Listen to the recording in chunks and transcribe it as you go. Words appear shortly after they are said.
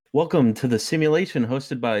Welcome to the simulation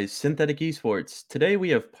hosted by Synthetic Esports. Today we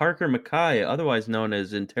have Parker Mackay, otherwise known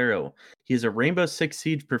as Interro. He is a Rainbow Six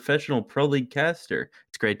Siege professional pro league caster.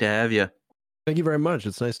 It's great to have you. Thank you very much.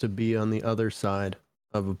 It's nice to be on the other side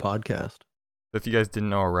of a podcast. If you guys didn't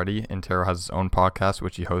know already, Interro has his own podcast,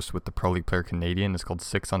 which he hosts with the Pro League Player Canadian. It's called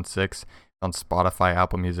 6 on 6 on Spotify,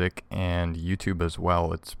 Apple Music, and YouTube as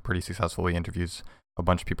well. It's pretty successful. He interviews a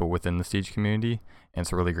bunch of people within the Siege community, and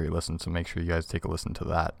it's a really great listen, so make sure you guys take a listen to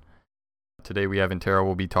that. Today we have Interro.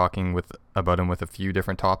 We'll be talking about him with a few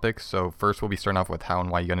different topics. So first we'll be starting off with how and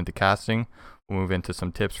why you got into casting. We'll move into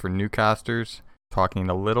some tips for new casters, talking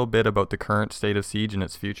a little bit about the current state of Siege and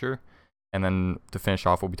its future. And then to finish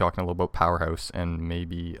off, we'll be talking a little about Powerhouse and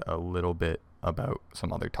maybe a little bit about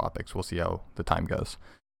some other topics. We'll see how the time goes.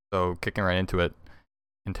 So kicking right into it,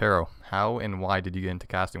 Interro, how and why did you get into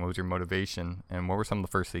casting? What was your motivation? And what were some of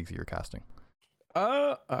the first leagues that you were casting?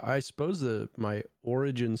 I suppose my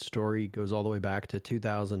origin story goes all the way back to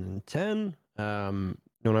 2010. When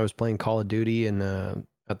I was playing Call of Duty and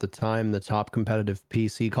at the time the top competitive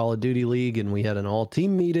PC Call of Duty league, and we had an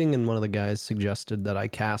all-team meeting, and one of the guys suggested that I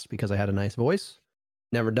cast because I had a nice voice.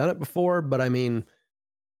 Never done it before, but I mean,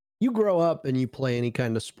 you grow up and you play any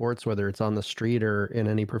kind of sports, whether it's on the street or in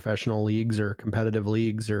any professional leagues or competitive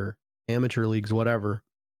leagues or amateur leagues, whatever.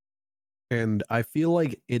 And I feel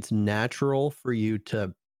like it's natural for you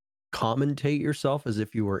to commentate yourself as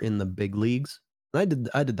if you were in the big leagues. And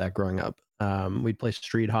I did that growing up. We'd play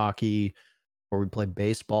street hockey or we'd play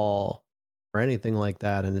baseball or anything like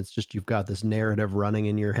that. And it's just you've got this narrative running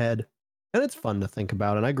in your head. And it's fun to think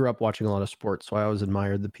about. And I grew up watching a lot of sports, so I always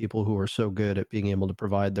admired the people who were so good at being able to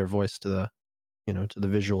provide their voice to the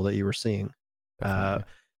visual that you were seeing. Uh, Definitely.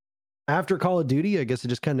 After Call of Duty, I guess it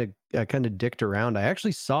just kind of dicked around. I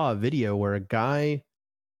actually saw a video where a guy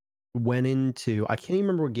went into, I can't even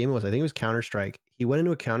remember what game it was. I think it was Counter-Strike. He went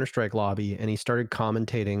into a Counter-Strike lobby and he started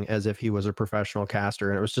commentating as if he was a professional caster,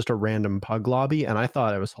 and it was just a random pug lobby, and I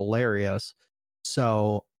thought it was hilarious.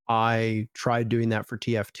 So I tried doing that for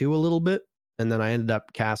TF2 a little bit, and then I ended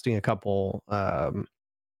up casting a couple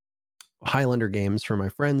Highlander games for my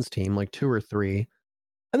friend's team, like 2 or 3,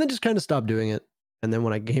 and then just kind of stopped doing it. And then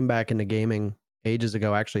when I came back into gaming ages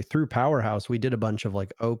ago, actually through Powerhouse, we did a bunch of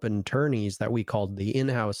like open tourneys that we called the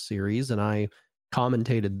in-house series, and I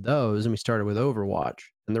commentated those, and we started with Overwatch,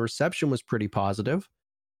 and the reception was pretty positive.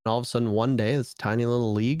 And all of a sudden one day, this tiny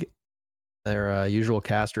little league, their usual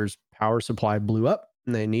casters power supply blew up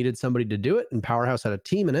and they needed somebody to do it, and Powerhouse had a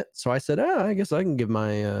team in it. So I said, I guess I can give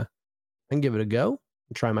I can give it a go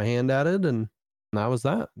and try my hand at it. And that was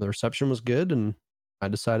that. The reception was good, and I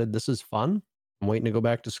decided this is fun. I'm waiting to go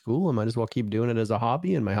back to school. I might as well keep doing it as a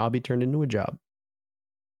hobby, and my hobby turned into a job.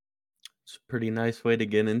 It's a pretty nice way to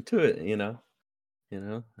get into it.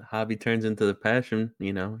 The hobby turns into the passion.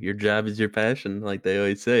 Your job is your passion, like they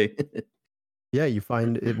always say. Yeah, you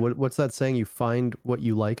find it. What's that saying? You find what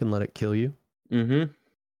you like and let it kill you. Mm-hmm.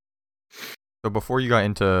 So before you got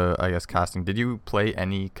into, I guess, casting, did you play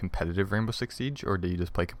any competitive Rainbow Six Siege, or did you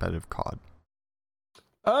just play competitive COD?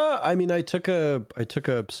 I mean, I took a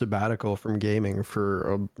sabbatical from gaming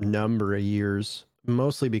for a number of years,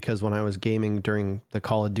 mostly because when I was gaming during the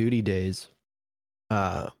Call of Duty days,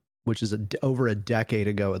 which is over a decade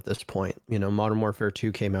ago at this point. Modern Warfare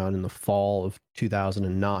 2 came out in the fall of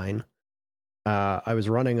 2009. I was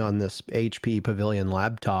running on this HP Pavilion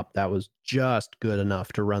laptop that was just good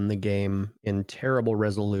enough to run the game in terrible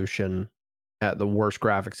resolution at the worst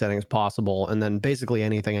graphic settings possible, and then basically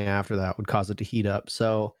anything after that would cause it to heat up.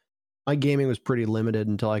 So my gaming was pretty limited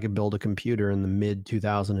until I could build a computer in the mid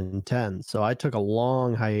 2010. So I took a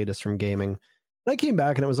long hiatus from gaming. And I came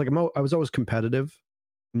back and it was like I was always competitive,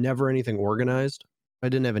 never anything organized. I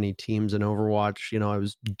didn't have any teams in Overwatch. I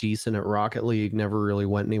was decent at Rocket League, never really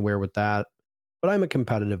went anywhere with that. But I'm a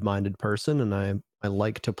competitive minded person, and I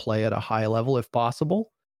like to play at a high level if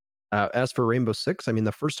possible. As for Rainbow Six, I mean,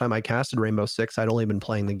 the first time I casted Rainbow Six, I'd only been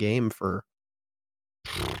playing the game for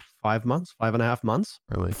 5 months, 5.5 months.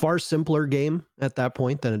 Really? Far simpler game at that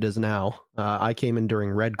point than it is now. I came in during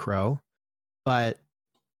Red Crow, but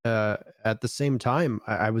at the same time,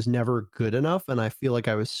 I was never good enough, and I feel like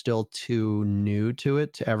I was still too new to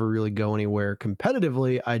it to ever really go anywhere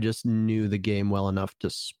competitively. I just knew the game well enough to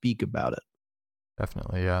speak about it.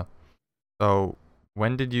 Definitely, yeah. So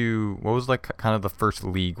what was like kind of the first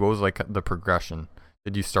league? What was like the progression?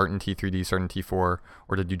 Did you start in T3, did you start in T4,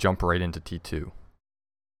 or did you jump right into T2?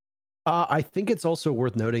 I think it's also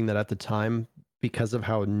worth noting that at the time, because of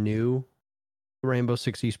how new Rainbow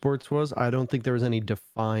Six Esports was, I don't think there was any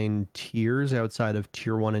defined tiers outside of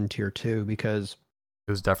Tier 1 and Tier 2, because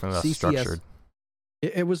It was definitely less CCS, structured.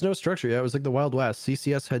 It was no structure. Yeah, it was like the Wild West.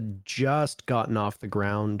 CCS had just gotten off the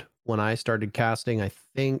ground when I started casting. I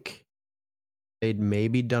think they'd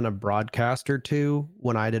maybe done a broadcast or two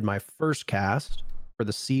when I did my first cast for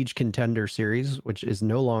the Siege Contender series, which is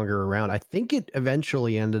no longer around. I think it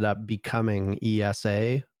eventually ended up becoming ESA,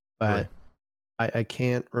 Really? but I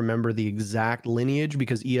can't remember the exact lineage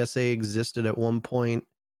because ESA existed at one point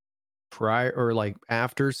prior or like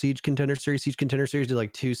after Siege Contender series. Siege Contender series did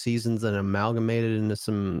like 2 seasons and amalgamated into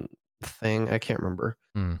some thing. I can't remember.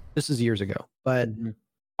 This is years ago, but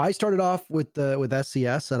I started off with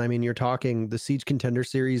SCS, and I mean, you're talking the Siege Contender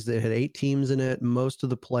series that had 8 teams in it. Most of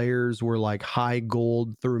the players were like high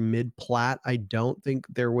gold through mid plat. I don't think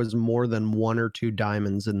there was more than 1 or 2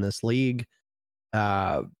 diamonds in this league.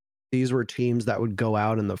 These were teams that would go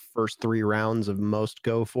out in the first 3 rounds of most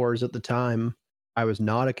go fors at the time. I was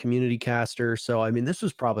not a community caster, so I mean, this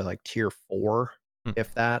was probably like tier 4,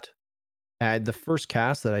 if that. The first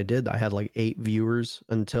cast that I did, I had like 8 viewers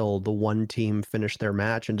until the one team finished their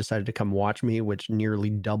match and decided to come watch me, which nearly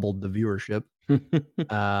doubled the viewership.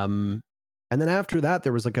 And then after that,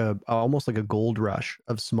 there was like almost like a gold rush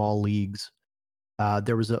of small leagues.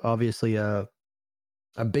 There was obviously a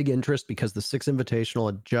big interest because the 6 Invitational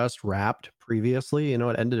had just wrapped previously. It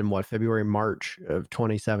ended in February, March of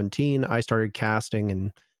 2017. I started casting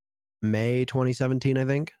in May 2017, I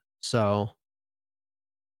think. So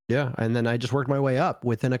yeah, and then I just worked my way up.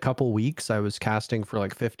 Within a couple weeks, I was casting for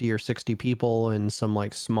like 50 or 60 people in some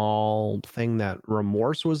like small thing that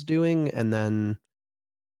Remorse was doing, and then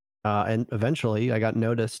and eventually I got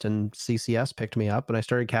noticed and CCS picked me up, and I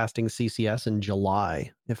started casting CCS in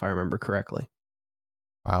July, if I remember correctly.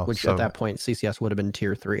 Wow. Which So at that point CCS would have been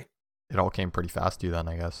tier 3. it all came pretty fast to you then,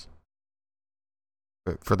 I guess.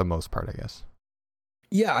 For the most part, I guess.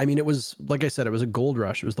 Yeah, I mean, it was, like I said, it was a gold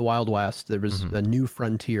rush. It was the Wild West. There was a new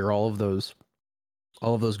frontier, all of those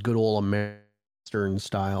good old American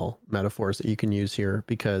style metaphors that you can use here,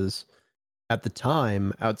 because at the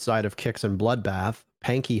time, outside of Kicks and Bloodbath,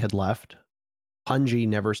 Panky had left. Punji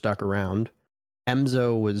never stuck around.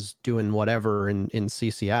 Emzo was doing whatever in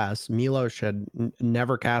CCS. Milos had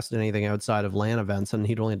never cast anything outside of LAN events, and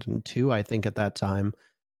he'd only done 2, I think, at that time.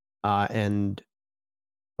 And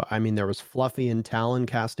I mean, there was Fluffy and Talon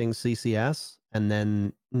casting CCS, and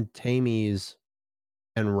then Tamies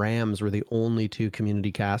and Rams were the only 2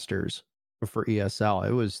 community casters for ESL.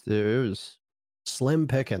 It was slim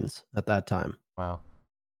pickings at that time. Wow.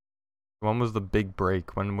 When was the big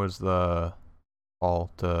break? When was the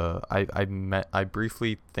all to I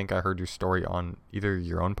briefly think I heard your story on either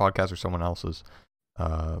your own podcast or someone else's.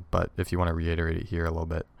 But if you want to reiterate it here a little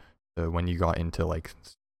bit, when you got into like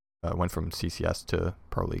went from CCS to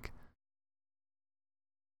Pro League.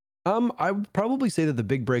 I would probably say that the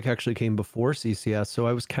big break actually came before CCS. So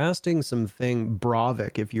I was casting something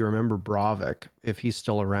Bravik, if you remember Bravik, if he's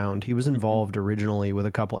still around. He was involved originally with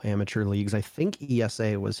a couple amateur leagues. I think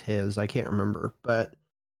ESA was his. I can't remember. But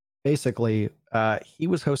basically, he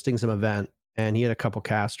was hosting some event and he had a couple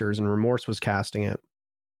casters, and Remorse was casting it.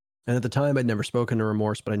 And at the time, I'd never spoken to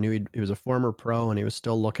Remorse, but I knew he was a former pro and he was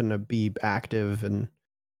still looking to be active and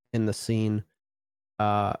in the scene.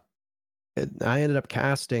 I ended up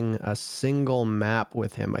casting a single map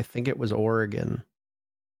with him. I think it was Oregon.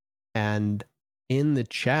 And in the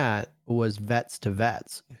chat was Vets to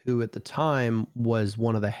Vets, who at the time was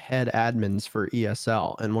one of the head admins for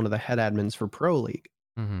ESL and one of the head admins for Pro League.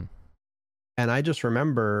 And I just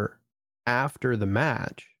remember after the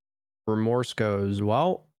match, Remorse goes,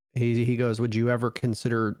 well, he goes, would you ever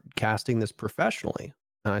consider casting this professionally?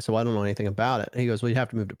 And I said, well, I don't know anything about it. And he goes, well, you'd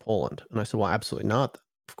have to move to Poland. And I said, well, absolutely not.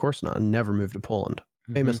 Of course not. Never moved to Poland.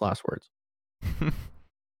 Famous last words.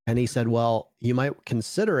 And he said, well, you might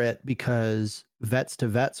consider it because Vets to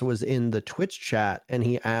Vets was in the Twitch chat and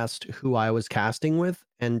he asked who I was casting with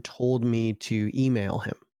and told me to email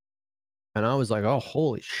him. And I was like, oh,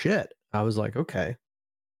 holy shit. I was like, okay.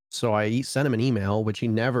 So I sent him an email, which he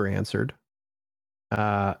never answered.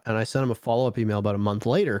 And I sent him a follow-up email about a month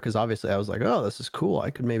later because obviously I was like, oh, this is cool. I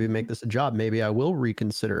could maybe make this a job. Maybe I will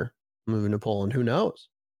reconsider moving to Poland. Who knows?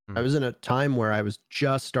 I was in a time where I was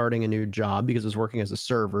just starting a new job because I was working as a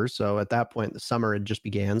server. So at that point, the summer had just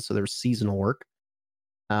began. So there was seasonal work.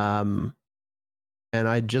 And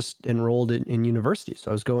I just enrolled in university.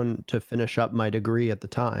 So I was going to finish up my degree at the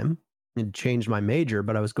time and changed my major,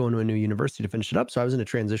 but I was going to a new university to finish it up. So I was in a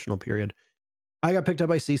transitional period. I got picked up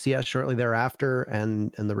by CCS shortly thereafter,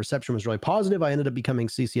 and the reception was really positive. I ended up becoming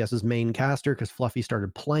CCS's main caster because Fluffy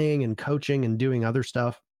started playing and coaching and doing other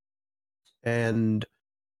stuff. And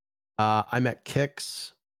I met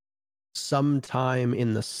Kix sometime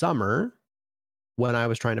in the summer when I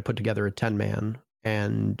was trying to put together a 10-man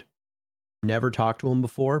and never talked to him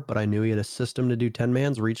before, but I knew he had a system to do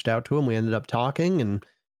 10-mans, reached out to him. We ended up talking, and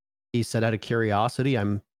he said out of curiosity,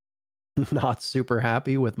 I'm not super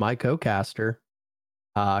happy with my co-caster.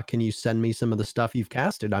 Can you send me some of the stuff you've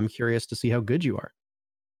casted? I'm curious to see how good you are.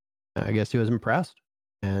 I guess he was impressed.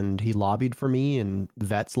 And he lobbied for me, and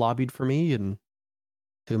vets lobbied for me, and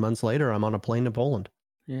 2 months later, I'm on a plane to Poland.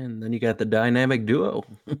 And then you got the dynamic duo.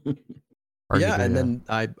 And then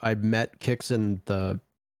I met Kix in the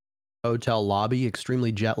hotel lobby,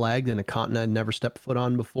 extremely jet lagged in a continent I'd never stepped foot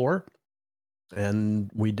on before.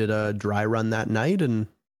 And we did a dry run that night and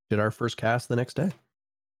did our first cast the next day.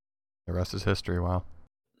 The rest is history. Wow.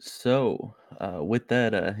 So, with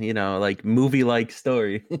that, like movie-like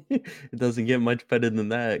story, it doesn't get much better than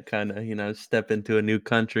that. Kind of, step into a new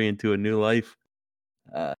country, into a new life.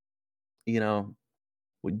 Uh, you know,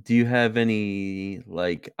 do you have any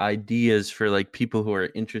like ideas for like people who are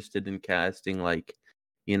interested in casting? Like,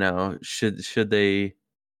 should they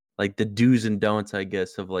like the do's and don'ts, I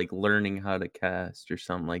guess, of like learning how to cast or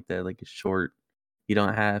something like that? Like a short. You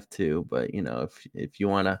don't have to, but if you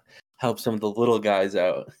want to help some of the little guys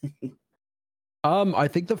out. I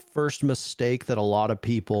think the first mistake that a lot of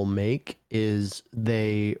people make is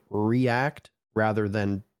they react rather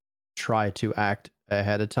than try to act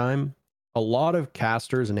ahead of time. A lot of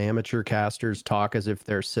casters and amateur casters talk as if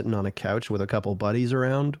they're sitting on a couch with a couple buddies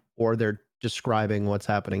around, or they're describing what's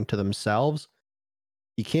happening to themselves.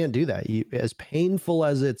 You can't do that. As painful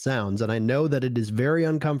as it sounds, and I know that it is very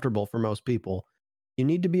uncomfortable for most people, you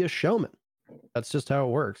need to be a showman. That's just how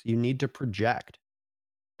it works. You need to project.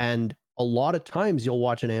 And a lot of times you'll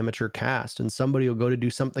watch an amateur cast and somebody will go to do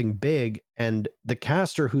something big, and the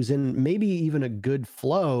caster who's in maybe even a good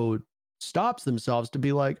flow stops themselves to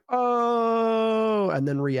be like, oh, and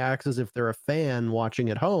then reacts as if they're a fan watching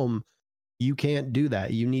at home. You can't do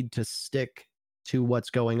that. You need to stick to what's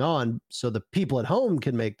going on so the people at home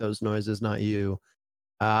can make those noises, not you.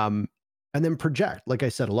 And then project. Like I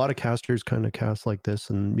said, a lot of casters kind of cast like this,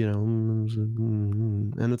 and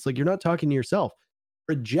and it's like you're not talking to yourself.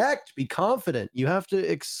 Project, be confident. You have to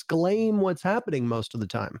exclaim what's happening most of the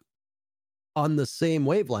time on the same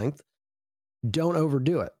wavelength. Don't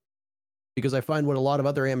overdo it, because I find what a lot of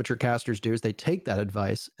other amateur casters do is they take that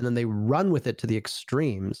advice and then they run with it to the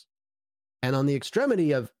extremes. And on the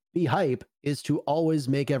extremity of be hype is to always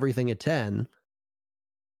make everything a 10.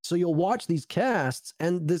 So you'll watch these casts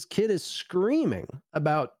and this kid is screaming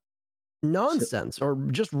about nonsense or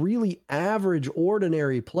just really average,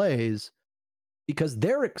 ordinary plays because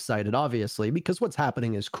they're excited, obviously, because what's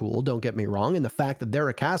happening is cool. Don't get me wrong. And the fact that they're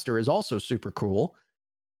a caster is also super cool.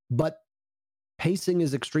 But pacing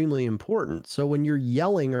is extremely important. So when you're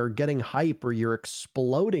yelling or getting hype or you're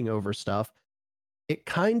exploding over stuff, it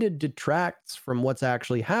kind of detracts from what's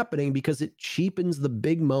actually happening because it cheapens the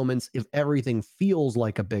big moments if everything feels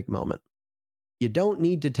like a big moment. You don't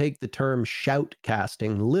need to take the term shout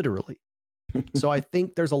casting literally. So I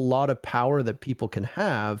think there's a lot of power that people can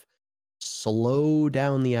have. Slow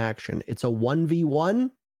down the action. It's a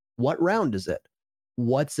 1v1. What round is it?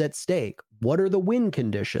 What's at stake? What are the win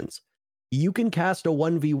conditions? You can cast a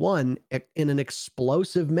 1v1 in an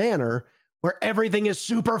explosive manner where everything is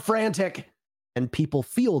super frantic and people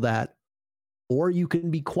feel that, or you can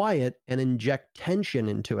be quiet and inject tension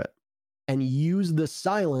into it and use the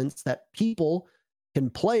silence that people can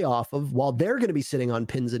play off of while they're going to be sitting on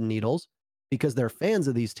pins and needles because they're fans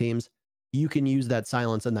of these teams. You can use that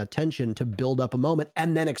silence and that tension to build up a moment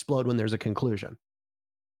and then explode when there's a conclusion.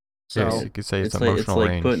 So yes, you could say it's like emotional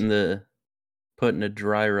range. putting a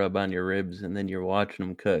dry rub on your ribs and then you're watching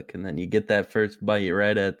them cook and then you get that first bite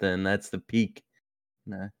right at the and that's the peak.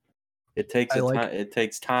 Nah. It takes it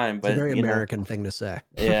takes time, it's but a very American thing to say.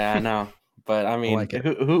 Yeah, I know. But I mean, like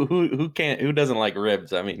who doesn't like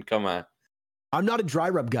ribs? I mean, come on. I'm not a dry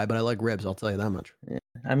rub guy, but I like ribs, I'll tell you that much. Yeah.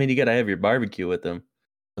 I mean, you got to have your barbecue with them.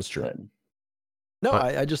 That's true. No,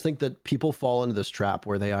 I just think that people fall into this trap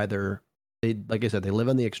where they like I said, they live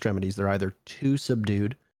on the extremities. They're either too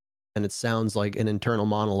subdued and it sounds like an internal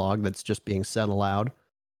monologue that's just being said aloud,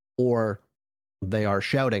 or they are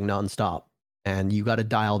shouting nonstop, and you got to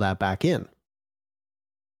dial that back in.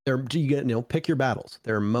 Pick your battles.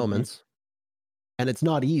 There are moments, and it's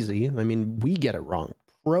not easy. I mean, we get it wrong.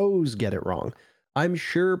 Pros get it wrong. I'm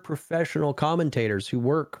sure professional commentators who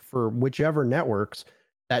work for whichever networks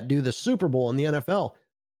that do the Super Bowl in the NFL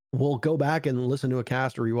will go back and listen to a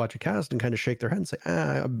cast or rewatch a cast and kind of shake their head and say,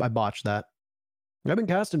 I botched that. I've been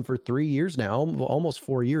casting for 3 years now, almost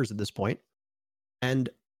 4 years at this point. And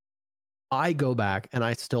I go back and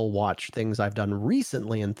I still watch things I've done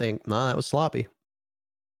recently and think, nah, that was sloppy.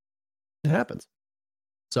 It happens.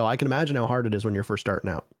 So I can imagine how hard it is when you're first starting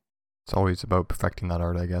out. It's always about perfecting that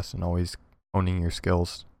art, I guess, and always honing your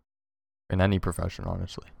skills in any profession,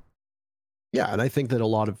 honestly. Yeah, and I think that a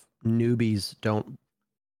lot of newbies don't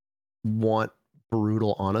want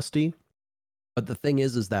brutal honesty. But the thing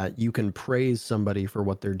is that you can praise somebody for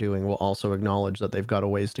what they're doing while also acknowledge that they've got a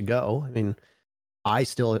ways to go. I mean, I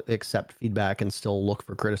still accept feedback and still look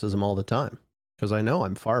for criticism all the time because I know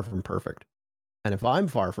I'm far from perfect. And if I'm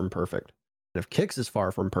far from perfect, and if Kix is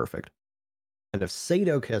far from perfect, and if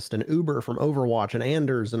Sadokist and Uber from Overwatch and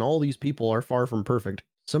Anders and all these people are far from perfect,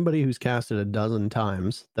 somebody who's casted a dozen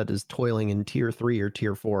times that is toiling in tier 3 or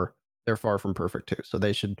tier 4, they're far from perfect too. So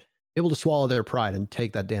they should be able to swallow their pride and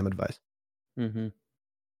take that damn advice. Mm-hmm.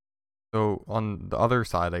 So on the other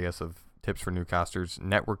side, I guess, of tips for newcasters,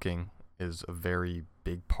 networking is a very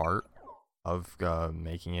big part of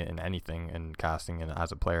making it in anything, and casting, and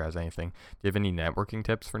as a player, as anything. Do you have any networking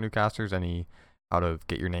tips for newcasters? Any how to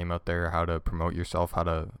get your name out there, how to promote yourself, how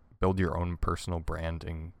to build your own personal brand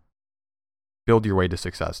and build your way to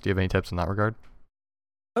success? Do you have any tips in that regard?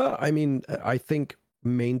 I mean, I think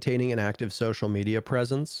maintaining an active social media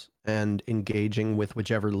presence and engaging with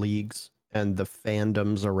whichever leagues and the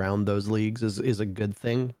fandoms around those leagues is a good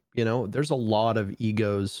thing. You know, there's a lot of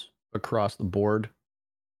egos across the board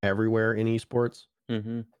everywhere in esports.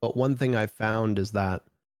 Mm-hmm. But one thing I found is that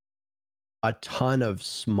a ton of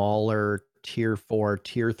smaller tier 4,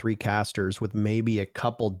 tier 3 casters with maybe a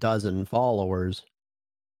couple dozen followers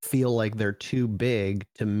feel like they're too big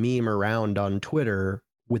to meme around on Twitter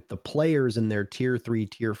with the players in their tier 3,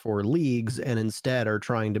 tier 4 leagues, and instead are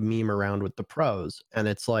trying to meme around with the pros. And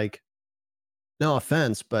it's like, no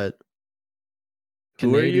offense, but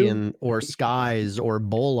Who are you? Canadian or Skies or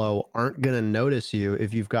Bolo aren't going to notice you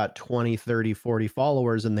if you've got 20, 30, 40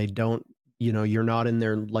 followers and they don't, you know, you're not in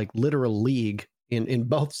their like literal league in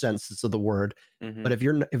both senses of the word. Mm-hmm. But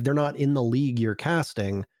if they're not in the league you're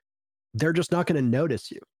casting, they're just not going to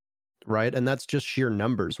notice you. Right. And that's just sheer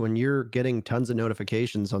numbers. When you're getting tons of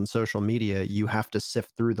notifications on social media, you have to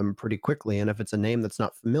sift through them pretty quickly. And if it's a name that's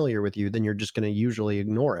not familiar with you, then you're just going to usually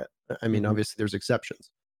ignore it. I mean, Mm-hmm. obviously there's exceptions,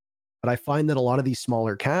 but I find that a lot of these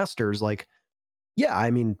smaller casters, like, yeah, I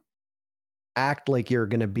mean, act like you're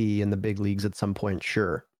going to be in the big leagues at some point,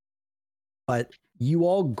 sure. But you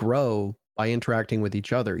all grow by interacting with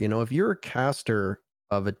each other. You know, if you're a caster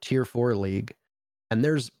of a tier 4 league and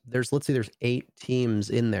there's let's say there's 8 teams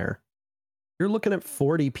in there, you're looking at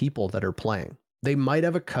 40 people that are playing. They might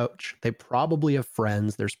have a coach. They probably have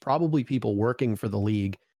friends. There's probably people working for the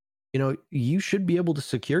league. You know, you should be able to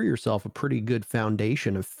secure yourself a pretty good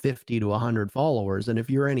foundation of 50 to 100 followers. And if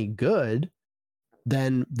you're any good,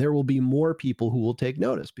 then there will be more people who will take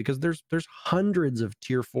notice because there's hundreds of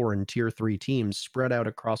tier 4 and tier 3 teams spread out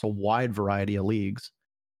across a wide variety of leagues.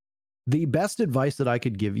 The best advice that I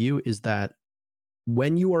could give you is that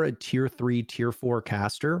when you are a tier 3, tier 4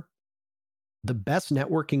 caster, the best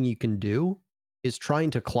networking you can do is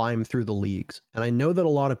trying to climb through the leagues. And I know that a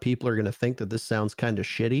lot of people are going to think that this sounds kind of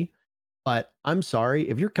shitty, but I'm sorry,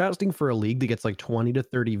 if you're casting for a league that gets like 20 to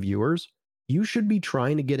 30 viewers, you should be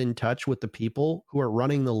trying to get in touch with the people who are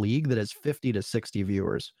running the league that has 50 to 60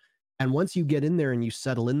 viewers. And once you get in there and you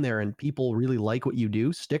settle in there and people really like what you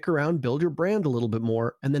do, stick around, build your brand a little bit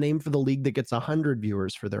more, and then aim for the league that gets 100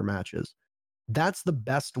 viewers for their matches. That's the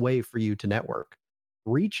best way for you to network.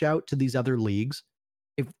 Reach out to these other leagues.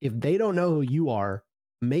 If they don't know who you are,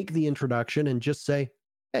 make the introduction and just say,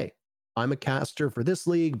 hey, I'm a caster for this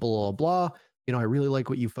league, blah, blah, blah. You know, I really like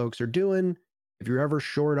what you folks are doing. If you're ever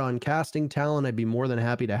short on casting talent, I'd be more than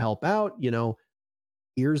happy to help out. You know,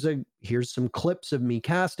 here's some clips of me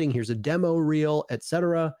casting, here's a demo reel,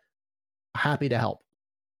 etc. Happy to help.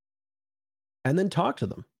 And then talk to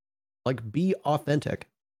them. Like, be authentic.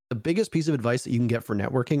 The biggest piece of advice that you can get for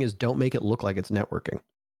networking is don't make it look like it's networking.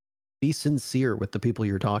 Be sincere with the people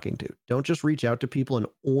you're talking to. Don't just reach out to people and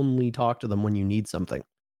only talk to them when you need something.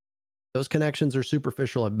 Those connections are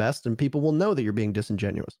superficial at best, and people will know that you're being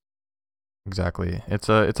disingenuous. Exactly. It's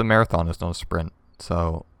a marathon, it's no sprint.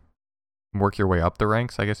 So work your way up the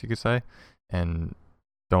ranks, I guess you could say, and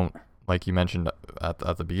don't, like you mentioned at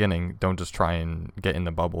the beginning, don't just try and get in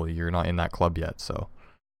the bubble. You're not in that club yet, so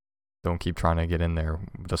don't keep trying to get in there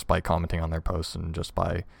just by commenting on their posts and just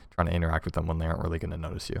by trying to interact with them when they aren't really going to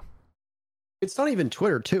notice you. It's not even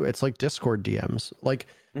Twitter too. It's like Discord DMs. Like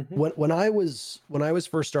when I was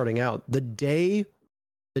first starting out, the day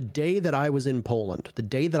that I was in Poland, the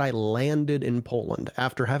day that I landed in Poland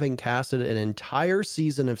after having casted an entire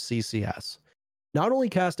season of CCS, not only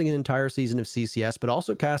casting an entire season of CCS, but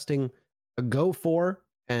also casting a Go 4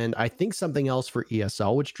 and I think something else for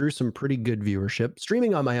ESL, which drew some pretty good viewership.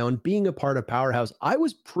 Streaming on my own, being a part of Powerhouse, I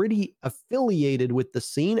was pretty affiliated with the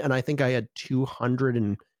scene, and I think I had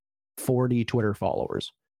 240 Twitter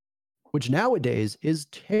followers, which nowadays is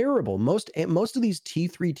terrible. Most of these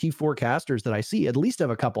T3, T4 casters that I see at least have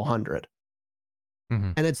a couple hundred.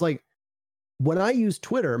 Mm-hmm. And it's like, when I used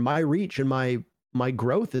Twitter, my reach and my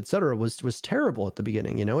growth, etc., was terrible at the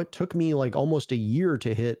beginning. You know, it took me like almost a year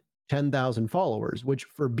to hit 10,000 followers, which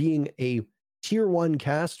for being a tier 1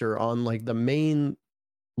 caster on like the main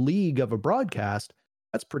league of a broadcast,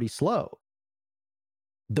 that's pretty slow.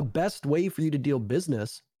 The best way for you to deal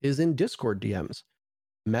business is in Discord DMs.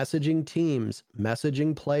 Messaging teams,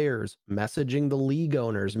 messaging players, messaging the league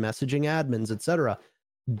owners, messaging admins, etc.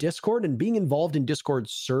 Discord and being involved in Discord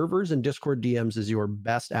servers and Discord DMs is your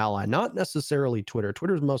best ally, not necessarily Twitter.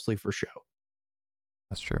 Twitter's mostly for show.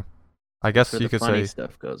 That's true. I guess That's you where the could funny say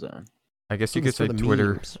stuff goes on. I guess you It's could for say the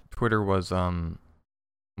Twitter memes. Twitter was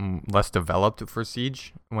less developed for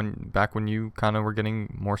Siege back when you kind of were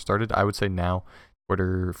getting more started. I would say now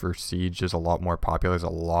Twitter for Siege is a lot more popular. There's a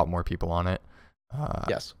lot more people on it.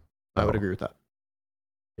 Yes, I would agree with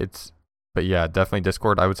that. But yeah, definitely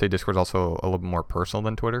Discord. I would say Discord's also a little bit more personal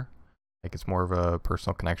than Twitter. Like it's more of a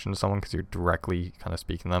personal connection to someone because you're directly kind of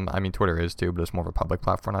speaking to them. I mean, Twitter is too, but it's more of a public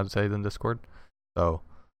platform, I'd say, than Discord. So,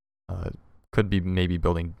 could be maybe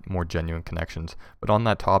building more genuine connections. But on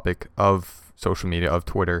that topic of social media, of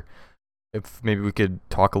Twitter, if maybe we could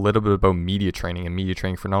talk a little bit about media training and media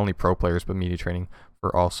training for not only pro players, but media training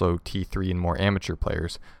for also T3 and more amateur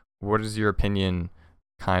players. What is your opinion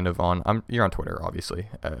kind of on, you're on Twitter, obviously.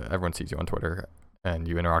 Everyone sees you on Twitter and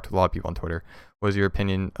you interact with a lot of people on Twitter. What is your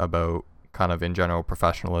opinion about kind of in general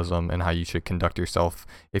professionalism and how you should conduct yourself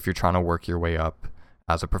if you're trying to work your way up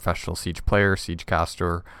as a professional Siege player, Siege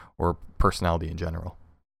caster, or personality in general?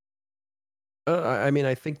 I mean,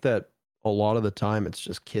 I think that a lot of the time it's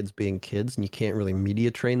just kids being kids and you can't really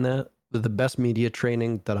media train that. The best media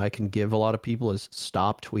training that I can give a lot of people is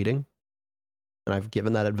stop tweeting. And I've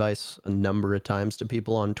given that advice a number of times to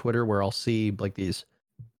people on Twitter where I'll see like these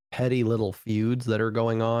petty little feuds that are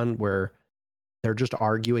going on where they're just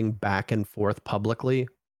arguing back and forth publicly.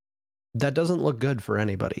 That doesn't look good for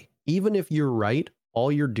anybody. Even if you're right,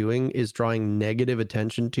 all you're doing is drawing negative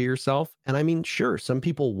attention to yourself. And I mean, sure, some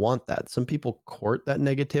people want that. Some people court that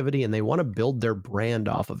negativity and they want to build their brand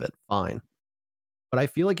off of it. Fine. But I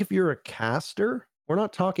feel like if you're a caster, we're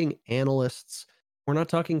not talking analysts, we're not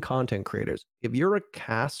talking content creators. If you're a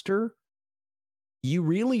caster, you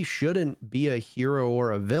really shouldn't be a hero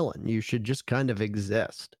or a villain. You should just kind of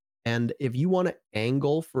exist. And if you want to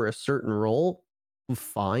angle for a certain role,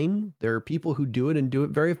 fine. There are people who do it and do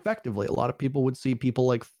it very effectively. A lot of people would see people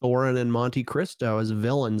like Thorin and Monte Cristo as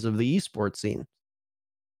villains of the esports scene.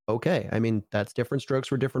 Okay, I mean, that's different strokes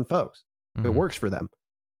for different folks. It works for them.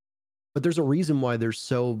 But there's a reason why there's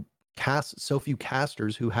so few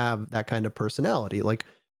casters who have that kind of personality. Like,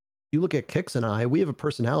 you look at Kix and I, we have a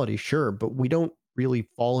personality, sure, but we don't really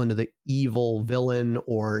fall into the evil villain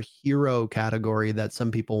or hero category that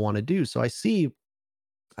some people want to do. So I see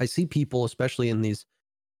people, especially in these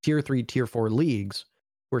tier 3, tier 4 leagues,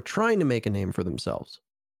 who are trying to make a name for themselves.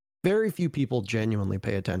 Very few people genuinely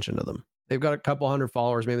pay attention to them. They've got a couple hundred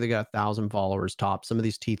followers. Maybe they got 1,000 followers top. Some of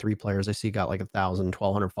these T3 players I see got like 1,000,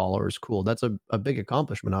 1,200 followers. Cool. That's a big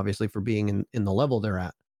accomplishment, obviously, for being in the level they're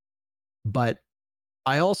at. But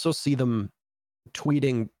I also see them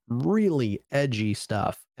tweeting really edgy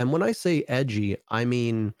stuff. And when I say edgy, I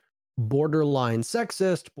mean borderline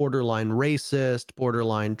sexist, borderline racist,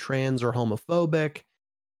 borderline trans or homophobic.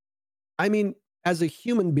 I mean, as a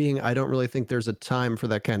human being, I don't really think there's a time for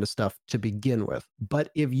that kind of stuff to begin with. But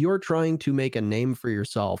if you're trying to make a name for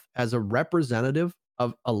yourself as a representative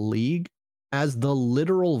of a league, as the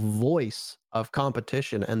literal voice of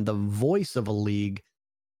competition and the voice of a league,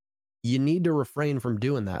 you need to refrain from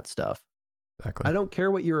doing that stuff. Exactly. I don't care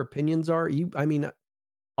what your opinions are. I mean,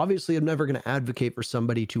 obviously, I'm never going to advocate for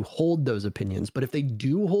somebody to hold those opinions. But if they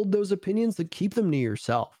do hold those opinions, then keep them to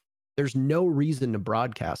yourself. There's no reason to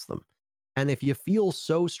broadcast them. And if you feel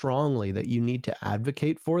so strongly that you need to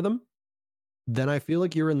advocate for them, then I feel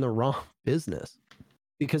like you're in the wrong business,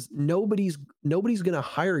 because nobody's going to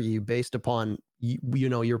hire you based upon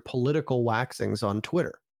your political waxings on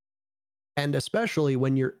Twitter. And especially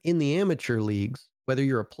when you're in the amateur leagues, whether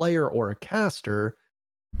you're a player or a caster,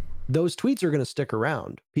 those tweets are going to stick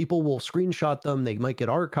around. People will screenshot them. They might get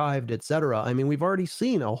archived, etc. I mean, we've already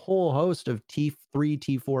seen a whole host of T3,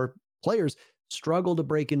 T4 players struggle to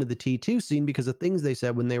break into the T2 scene because of things they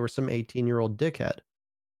said when they were some 18-year-old dickhead.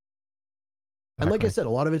 And like I said, a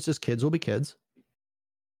lot of it's just kids will be kids.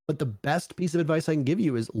 But the best piece of advice I can give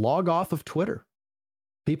you is log off of Twitter.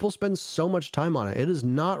 People spend so much time on it. It is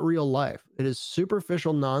not real life. It is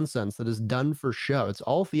superficial nonsense that is done for show. It's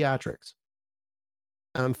all theatrics.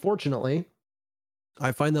 And unfortunately,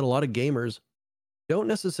 I find that a lot of gamers don't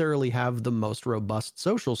necessarily have the most robust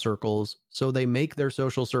social circles, so they make their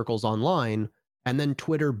social circles online, and then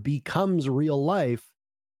Twitter becomes real life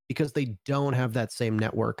because they don't have that same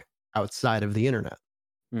network outside of the internet,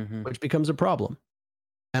 Mm-hmm. which becomes a problem.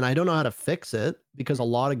 And I don't know how to fix it because a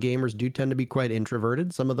lot of gamers do tend to be quite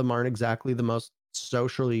introverted. Some of them aren't exactly the most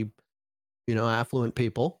socially, affluent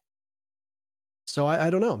people. So I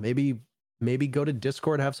don't know. Maybe go to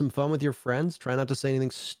Discord, have some fun with your friends. Try not to say anything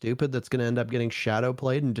stupid that's going to end up getting shadow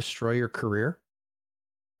played and destroy your career.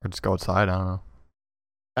 Or just go outside. I don't know.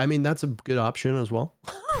 I mean, that's a good option as well.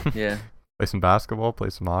 Yeah. Play some basketball,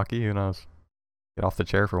 play some hockey. Who knows? Get off the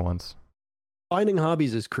chair for once. Finding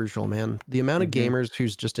hobbies is crucial, man. The amount of gamers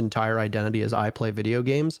whose just entire identity is I play video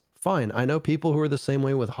games, fine. I know people who are the same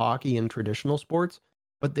way with hockey and traditional sports,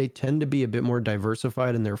 but they tend to be a bit more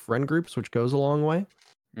diversified in their friend groups, which goes a long way.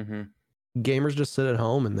 Mm-hmm. Gamers just sit at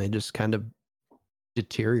home and they just kind of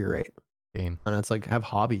deteriorate. Game. And it's like, have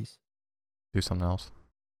hobbies. Do something else.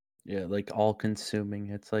 Yeah, like all consuming.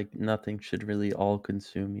 It's like nothing should really all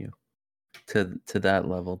consume you to that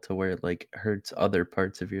level to where it like hurts other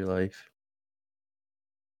parts of your life.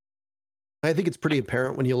 I think it's pretty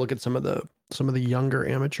apparent when you look at some of the younger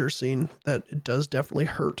amateur scene that it does definitely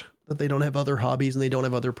hurt that they don't have other hobbies and they don't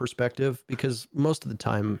have other perspective, because most of the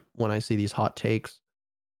time when I see these hot takes,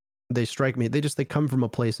 they strike me, they come from a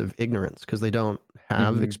place of ignorance because they don't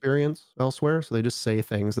have experience elsewhere. So they just say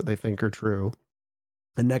things that they think are true.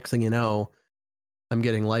 And next thing you know, I'm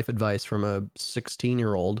getting life advice from a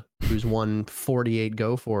 16-year-old who's won 48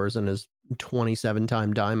 Go4s and is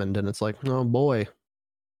 27-time diamond. And it's like, oh boy.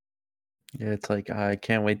 Yeah, it's like I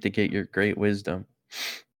can't wait to get your great wisdom.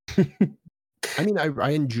 I mean,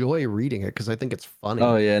 I enjoy reading it because I think it's funny.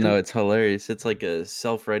 Oh yeah, no, it's hilarious. It's like a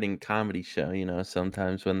self-writing comedy show,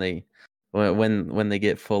 sometimes when they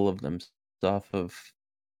get full of them off of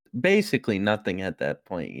basically nothing at that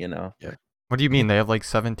point. Yeah. What do you mean? They have like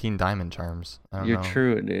 17 diamond charms. I don't You're know.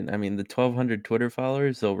 true, dude. I mean, the 1,200 Twitter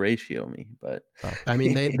followers, they'll ratio me, but I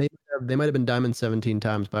mean, they might have been diamond 17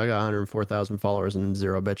 times, but I got 104,000 followers and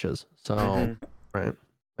 0 bitches. So, right.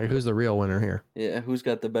 Like, who's the real winner here? Yeah, who's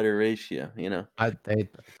got the better ratio, They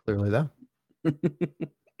clearly them.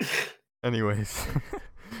 Anyways,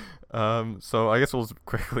 so I guess we'll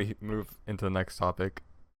quickly move into the next topic.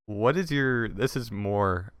 This is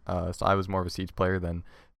more, so I was more of a Siege player than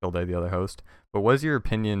Day, the other host, but what is your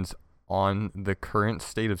opinions on the current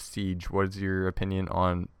state of Siege? What is your opinion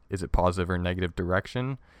on, is it positive or negative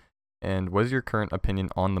direction? And what is your current opinion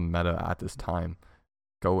on the meta at this time?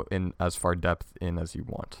 Go in as far depth in as you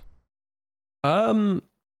want.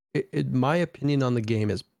 My opinion on the game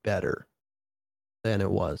is better than it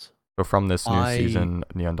was. So from this new season,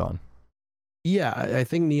 Neon Dawn. Yeah, I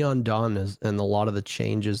think Neon Dawn and a lot of the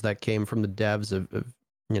changes that came from the devs have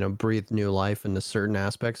breathed new life into certain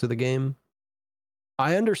aspects of the game.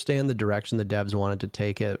 I understand the direction the devs wanted to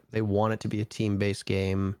take it. They want it to be a team-based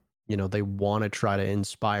game. They want to try to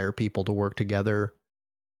inspire people to work together.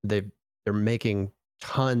 They're making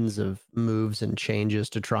tons of moves and changes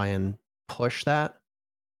to try and push that.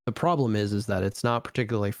 The problem is that it's not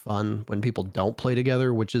particularly fun when people don't play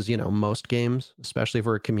together, which is, most games, especially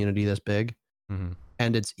for a community this big. Mm-hmm.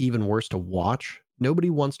 And it's even worse to watch. Nobody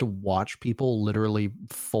wants to watch people literally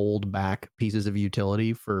fold back pieces of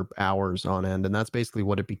utility for hours on end. And that's basically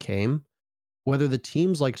what it became. Whether the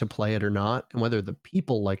teams like to play it or not, and whether the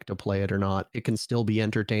people like to play it or not, it can still be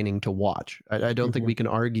entertaining to watch. I don't think we can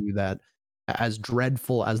argue that as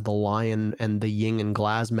dreadful as the Lion and the Ying and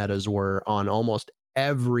Glass metas were on almost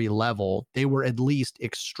every level, they were at least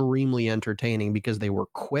extremely entertaining because they were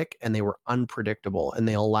quick and they were unpredictable, and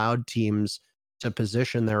they allowed teams to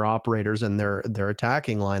position their operators and their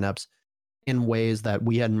attacking lineups in ways that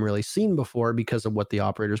we hadn't really seen before because of what the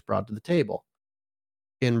operators brought to the table.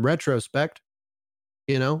 In retrospect,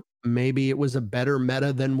 maybe it was a better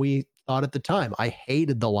meta than we thought at the time. I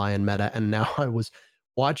hated the Lion meta, and now I was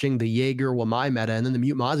watching the Jaeger Wamai meta and then the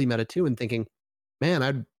Mute Mozzie meta too, and thinking, man,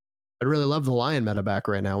 I'd really love the Lion meta back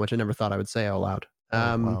right now, which I never thought I would say out loud.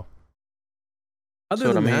 Wow.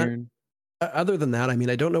 Other than that, I mean,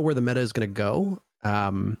 I don't know where the meta is going to go.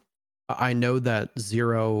 I know that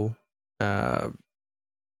Zero,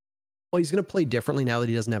 he's going to play differently now that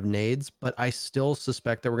he doesn't have nades, but I still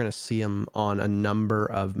suspect that we're going to see him on a number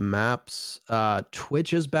of maps.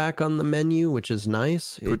 Twitch is back on the menu, which is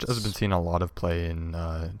nice. Twitch has been seeing a lot of play in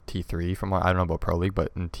T3 from what I don't know about Pro League,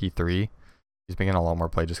 but in T3, She's been getting a lot more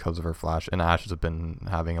play just because of her flash, and Ashe has been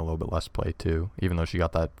having a little bit less play too, even though she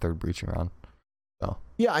got that third breaching round. So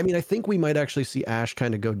Yeah, I mean, I think we might actually see Ashe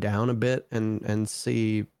kind of go down a bit and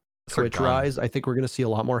see Twitch rise. I think we're going to see a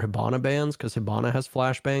lot more Hibana bans because Hibana has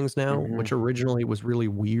flashbangs now, which originally was really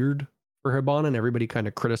weird for Hibana, and everybody kind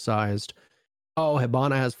of criticized, oh,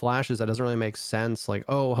 Hibana has flashes, that doesn't really make sense. Like,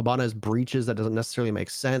 oh, Hibana has breaches, that doesn't necessarily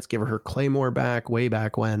make sense. Give her Claymore back way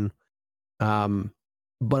back when.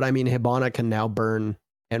 But I mean, Hibana can now burn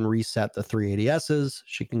and reset the 380Ss.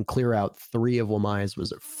 She can clear out 3 of Wamai's,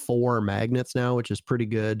 was it 4 magnets now, which is pretty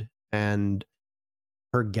good. And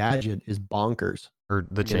her gadget is bonkers. Or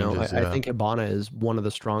the changes, I think Hibana is one of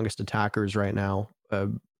the strongest attackers right now.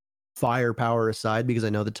 Firepower aside, because I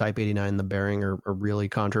know the Type 89 and the Bearing are really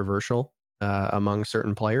controversial among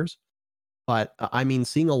certain players. But I mean,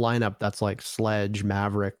 seeing a lineup that's like Sledge,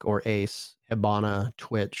 Maverick, or Ace, Hibana,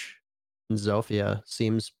 Twitch, and Zofia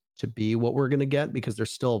seems to be what we're gonna get, because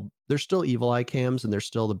there's still Evil Eye cams and there's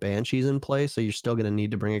still the Banshees in play, so you're still gonna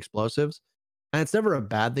need to bring explosives. And it's never a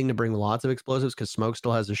bad thing to bring lots of explosives because Smoke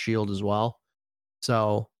still has a shield as well.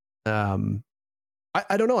 So I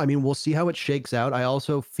don't know. I mean, we'll see how it shakes out. I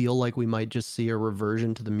also feel like we might just see a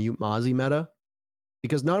reversion to the Mute Mozzie meta,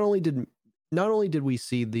 because not only did we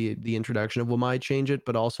see the introduction of Wamai change it,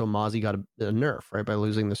 but also Mozzie got a nerf, right, by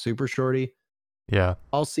losing the super shorty. Yeah.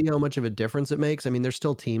 I'll see how much of a difference it makes. I mean, there's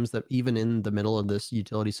still teams that even in the middle of this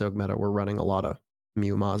utility soak meta were running a lot of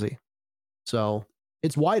Mew Mozzie. So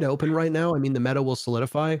it's wide open right now. I mean, the meta will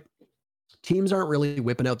solidify. Teams aren't really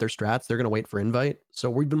whipping out their strats. They're going to wait for invite. So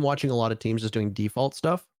we've been watching a lot of teams just doing default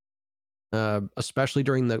stuff, especially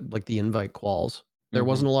during the invite quals. There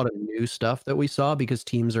wasn't a lot of new stuff that we saw because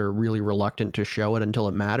teams are really reluctant to show it until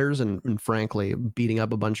it matters. And frankly, beating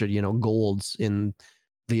up a bunch of, golds in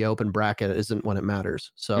the open bracket isn't when it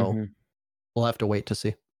matters. So we'll have to wait to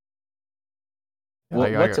see.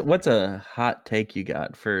 What's a hot take you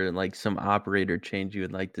got for like some operator change you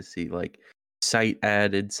would like to see? Like site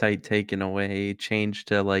added, site taken away, change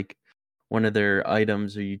to like one of their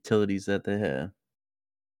items or utilities that they have.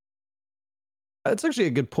 That's actually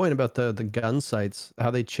a good point about the gun sights, how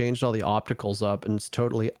they changed all the opticals up and it's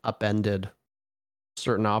totally upended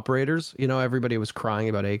certain operators. Everybody was crying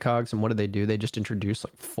about ACOGs, and what did they do? They just introduced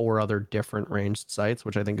like 4 other different ranged sights,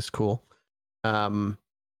 which I think is cool.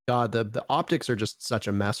 God, the optics are just such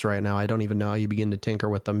a mess right now. I don't even know how you begin to tinker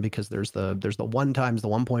with them, because there's the 1 times the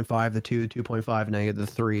 1.5, the 2, 2.5, and I get the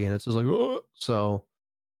 3, and it's just like, oh. So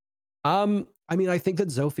I mean, I think that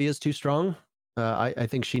Zofia is too strong. I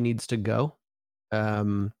think she needs to go.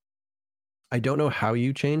 I don't know how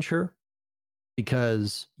you change her,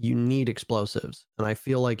 because you need explosives. And I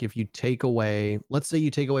feel like if you take away, let's say you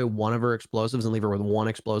take away 1 of her explosives and leave her with 1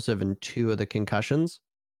 explosive and 2 of the concussions,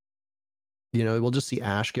 we'll just see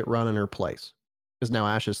Ashe get run in her place, because now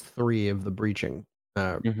Ashe has 3 of the breaching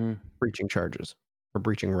charges, or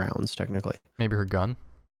breaching rounds, technically. Maybe her gun.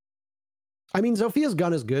 I mean, Zofia's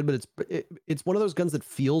gun is good, but it's one of those guns that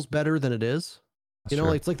feels better than it is. That's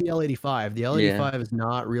true. It's like the L85. The L85 is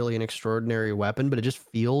not really an extraordinary weapon, but it just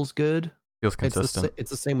feels good. Feels consistent. It's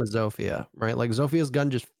the same with Zofia, right? Like Zofia's gun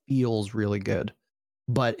just feels really good.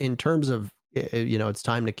 But in terms of, its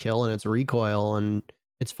time to kill and its recoil and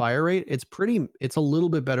its fire rate, it's a little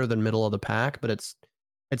bit better than middle of the pack, but it's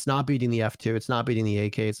not beating the F2, it's not beating the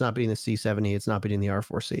AK, it's not beating the C70, it's not beating the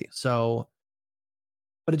R4C. So,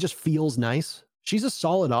 but it just feels nice. She's a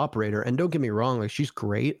solid operator, and don't get me wrong, like she's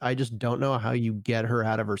great. I just don't know how you get her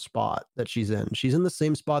out of her spot that she's in. She's in the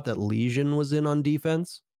same spot that Lesion was in on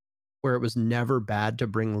defense, where it was never bad to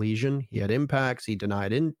bring Lesion. He had impacts, he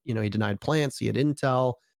denied he denied plants, he had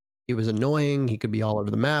intel, he was annoying, he could be all over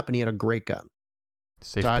the map, and he had a great gun.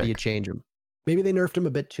 Safe So how pick. do you change him? Maybe they nerfed him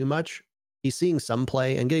a bit too much. He's seeing some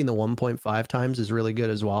play, and getting the 1.5 times is really good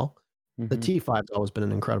as well. The T5's always been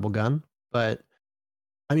an incredible gun, but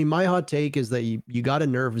I mean, my hot take is that you got to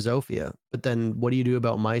nerf Zofia, but then what do you do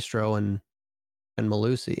about Maestro and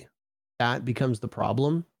Malusi? That becomes the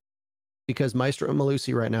problem, because Maestro and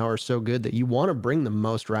Malusi right now are so good that you want to bring them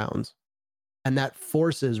most rounds, and that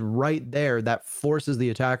forces the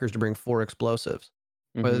attackers to bring 4 explosives,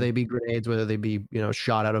 whether they be grenades, whether they be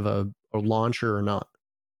shot out of a launcher or not.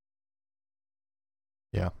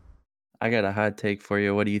 Yeah, I got a hot take for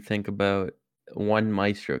you. What do you think about 1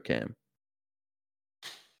 Maestro cam?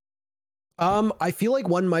 I feel like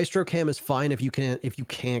 1 Maestro cam is fine if you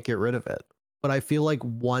can't get rid of it. But I feel like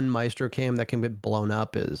 1 Maestro cam that can get blown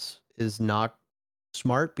up is not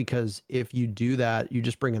smart, because if you do that, you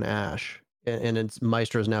just bring an Ashe, and its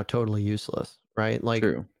Maestro is now totally useless, right? Like,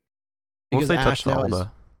 True. What if because they touch Ashe the now is,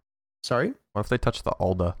 Alda? sorry? What if they touch the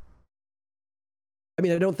Alda? I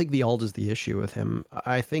mean, I don't think the Alda is the issue with him.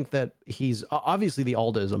 I think that he's obviously the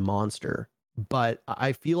Alda is a monster, but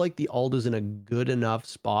I feel like the Alda's in a good enough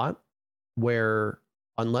spot where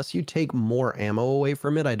unless you take more ammo away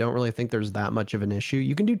from it, I don't really think there's that much of an issue.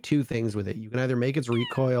 You can do two things with it. You can either make its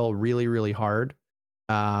recoil really, really hard,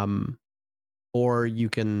 um, or uh, you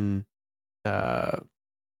can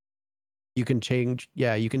change.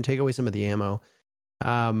 Yeah, you can take away some of the ammo.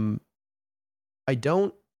 I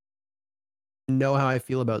don't know how I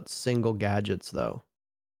feel about single gadgets though.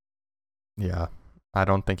 Yeah, I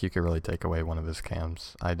don't think you could really take away one of his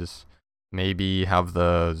cams. I just maybe have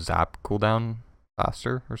the zap cooldown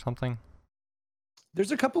faster or something.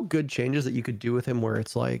 There's a couple good changes that you could do with him where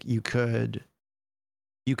it's like you could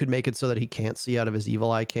make it so that he can't see out of his evil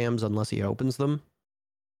eye cams unless he opens them.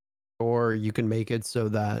 Or you can make it so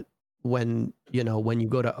that when you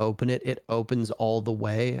go to open it, it opens all the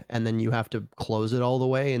way and then you have to close it all the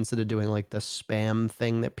way instead of doing like the spam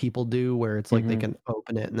thing that people do where it's like they can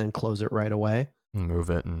open it and then close it right away. Move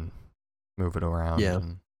it around. Yeah.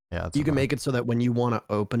 And, yeah, You can make it so that when you want to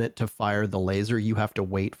open it to fire the laser, you have to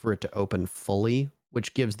wait for it to open fully,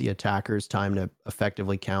 which gives the attackers time to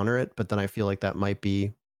effectively counter it. But then I feel like that might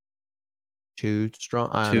be too strong.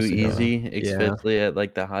 I Too honestly don't know. easy, Yeah. especially at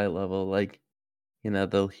like the high level. Like,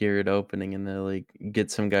 they'll hear it opening and they'll like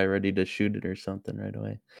get some guy ready to shoot it or something right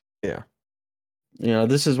away. Yeah.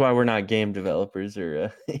 This is why we're not game developers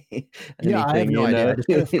or anything. Yeah, I have no idea. I just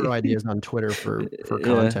kind of throw ideas on Twitter for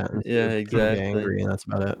content. And Yeah, people get exactly. angry, and that's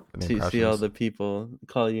about it. To see all the people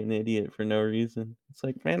call you an idiot for no reason. It's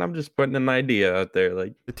like, man, I'm just putting an idea out there.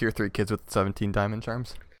 Like the tier 3 kids with 17 diamond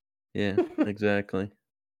charms. Yeah, exactly.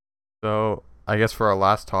 So I guess for our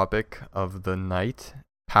last topic of the night,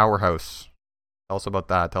 Powerhouse. Tell us about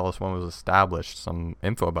that. Tell us when it was established. Some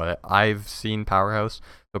info about it. I've seen Powerhouse,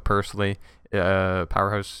 but personally,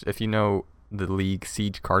 Powerhouse. If you know the league,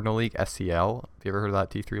 Siege Cardinal League, SCL. Have you ever heard of that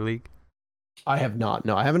T3 league? I have not.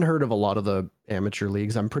 No, I haven't heard of a lot of the amateur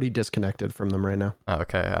leagues. I'm pretty disconnected from them right now.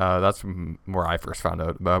 Okay, that's where I first found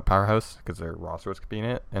out about Powerhouse because their roster was competing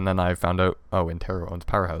in it, and then I found out Interrogating owns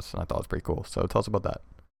Powerhouse, and I thought it was pretty cool. So tell us about that.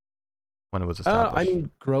 When it was established. I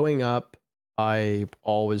mean, growing up, I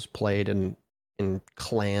always played in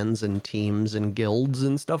clans and teams and guilds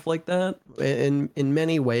and stuff like that. In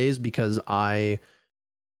many ways, because I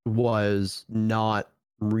was not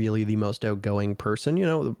really the most outgoing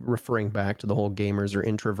person, referring back to the whole gamers are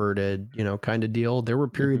introverted, kind of deal. There were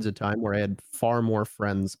periods of time where I had far more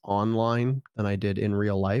friends online than I did in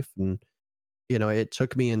real life. And, it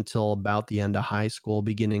took me until about the end of high school,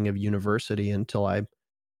 beginning of university, until I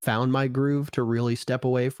found my groove to really step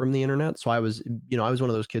away from the internet. So I was one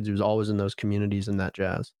of those kids who was always in those communities and that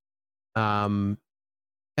jazz. And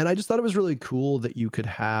I just thought it was really cool that you could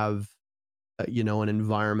have an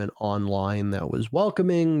environment online that was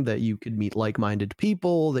welcoming, that you could meet like-minded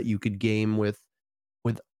people, that you could game with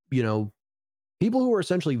people who are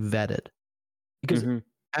essentially vetted. Because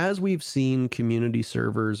as we've seen community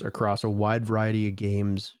servers across a wide variety of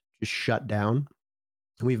games just shut down,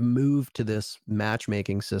 we've moved to this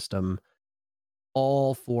matchmaking system.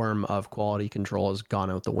 All form of quality control has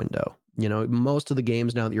gone out the window. Most of the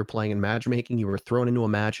games now that you're playing in matchmaking, you were thrown into a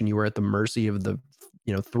match and you were at the mercy of the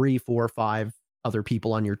 3, 4, 5 other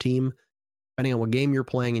people on your team, depending on what game you're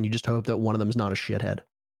playing, and you just hope that one of them is not a shithead.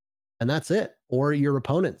 And that's it. Or your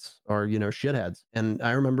opponents are, shitheads. And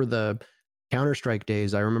I remember the Counter-Strike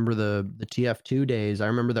days. I remember the TF2 days. I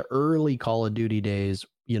remember the early Call of Duty days,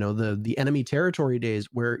 the enemy territory days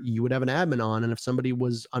where you would have an admin on, and if somebody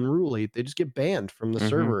was unruly, they just get banned from the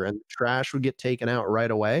server and trash would get taken out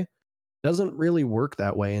right away. It doesn't really work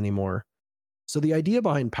that way anymore. So the idea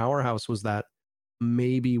behind Powerhouse was that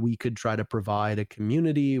maybe we could try to provide a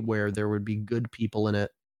community where there would be good people in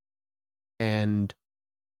it. And,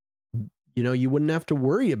 you wouldn't have to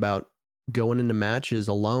worry about going into matches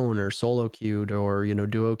alone or solo queued or,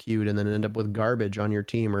 duo queued and then end up with garbage on your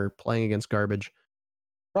team or playing against garbage.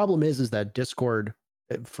 Problem is that Discord,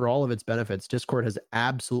 for all of its benefits, Discord has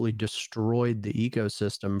absolutely destroyed the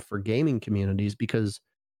ecosystem for gaming communities, because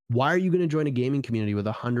why are you going to join a gaming community with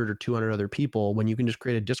 100 or 200 other people when you can just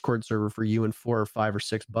create a Discord server for you and 4 or 5 or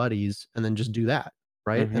 6 buddies and then just do that,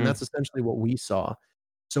 right? And that's essentially what we saw.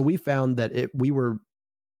 So we found that we were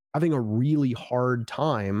having a really hard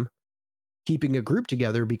time keeping a group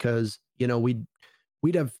together because,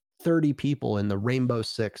 we'd have 30 people in the Rainbow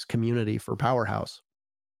Six community for Powerhouse.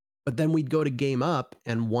 But then we'd go to game up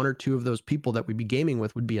and 1 or 2 of those people that we'd be gaming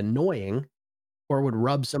with would be annoying or would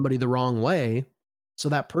rub somebody the wrong way. So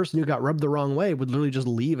that person who got rubbed the wrong way would literally just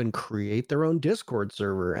leave and create their own Discord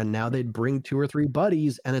server. And now they'd bring 2 or 3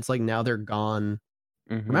 buddies, and it's like now they're gone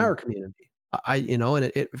from our community.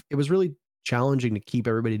 it was really challenging to keep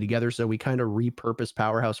everybody together. So we kind of repurposed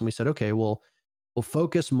Powerhouse and we said, okay, we'll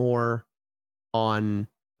focus more on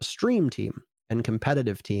a stream team and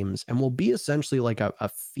competitive teams, and we'll be essentially like a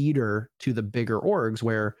feeder to the bigger orgs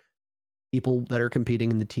where people that are competing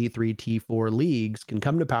in the T3, T4 leagues can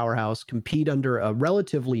come to Powerhouse, compete under a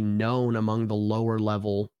relatively known among the lower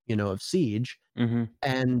level, of Siege. Mm-hmm.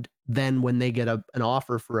 And then when they get an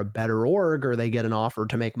offer for a better org, or they get an offer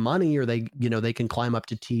to make money, or they can climb up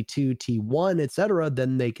to T2, T1, etc.,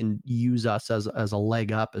 then they can use us as a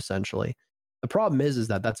leg up essentially. The problem is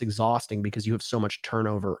that that's exhausting because you have so much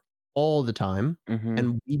turnover all the time, Mm-hmm.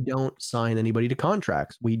 and we don't sign anybody to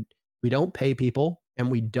contracts. We don't pay people,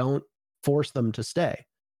 and we don't force them to stay.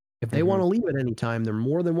 If they Mm-hmm. want to leave at any time, they're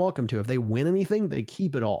more than welcome to. If they win anything, they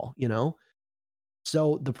keep it all.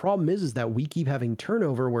 So the problem is that we keep having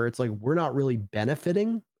turnover where it's like we're not really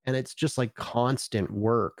benefiting, and it's just like constant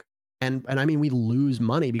work. And I mean, we lose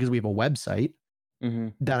money because we have a website Mm-hmm.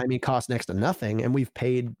 that, I mean, costs next to nothing, and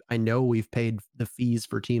I know we've paid the fees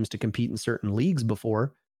for teams to compete in certain leagues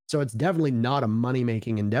before. So it's definitely not a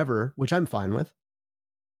money-making endeavor, which I'm fine with.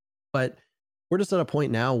 But we're just at a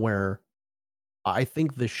point now where I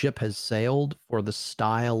think the ship has sailed for the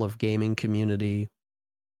style of gaming community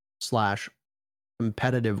slash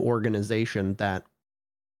competitive organization that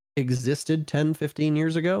existed 10, 15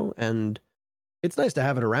 years ago. And it's nice to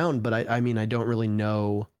have it around, but I mean, I don't really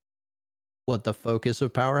know what the focus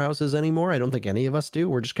of Powerhouse is anymore. I don't think any of us do.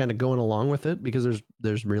 We're just kind of going along with it because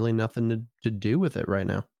there's really nothing to do with it right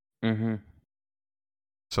now. Mm-hmm.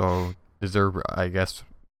 So is there, I guess,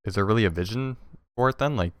 is there really a vision for it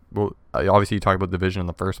then? Like, well, obviously you talk about the vision in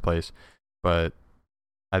the first place, but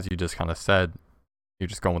as you just kind of said, you're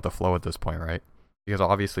just going with the flow at this point, right? Because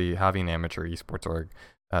obviously having an amateur esports org,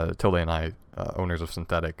 Tilde and I, owners of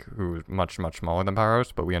Synthetic, who is much, much smaller than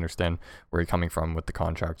Powerhouse, but we understand where you're coming from with the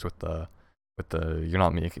contracts, with the you're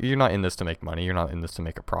not in this to make money, you're not in this to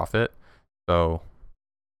make a profit. So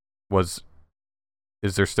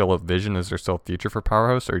is there still a vision? Is there still a future for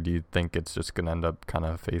Powerhouse, or do you think it's just gonna end up kind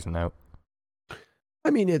of phasing out?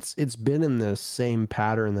 I mean, it's been in the same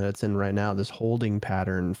pattern that it's in right now, this holding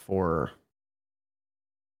pattern for,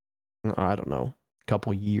 I don't know, a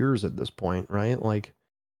couple years at this point, right? Like,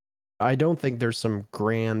 I don't think there's some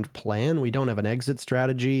grand plan. We don't have an exit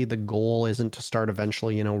strategy. The goal isn't to start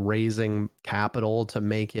eventually, raising capital to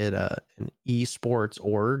make it an esports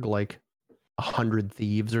org like 100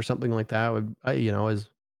 Thieves or something like that.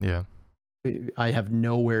 Yeah. I have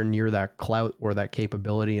nowhere near that clout or that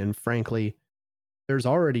capability. And frankly, there's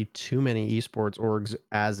already too many esports orgs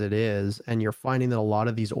as it is. And you're finding that a lot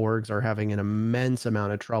of these orgs are having an immense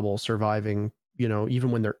amount of trouble surviving, even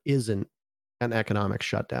when there isn't an economic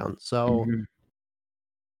shutdown. So Mm-hmm.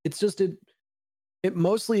 it's just it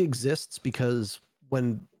mostly exists because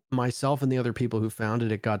when myself and the other people who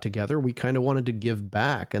founded it got together, we kind of wanted to give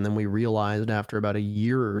back. And then we realized after about a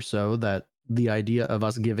year or so that the idea of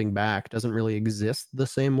us giving back doesn't really exist the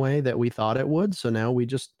same way that we thought it would. So now we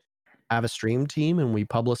just have a stream team and we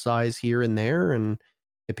publicize here and there. And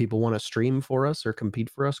if people want to stream for us or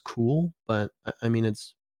compete for us, cool. But I mean,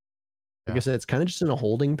 it's like I Yeah. said, it's kind of just in a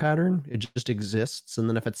holding pattern. It just exists. And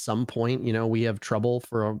then if at some point, we have trouble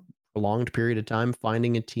for a prolonged period of time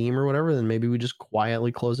finding a team or whatever, then maybe we just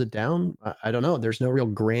quietly close it down. I don't know. There's no real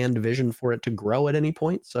grand vision for it to grow at any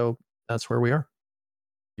point. So that's where we are.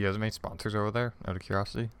 You guys made sponsors over there, out of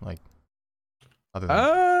curiosity? Like, other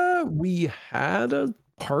than We had a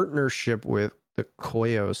partnership with the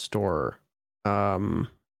Koyo store. I'm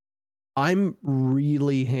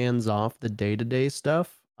really hands off the day-to-day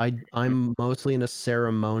stuff. I'm mostly in a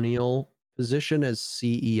ceremonial position as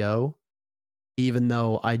CEO, even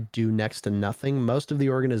though I do next to nothing. Most of the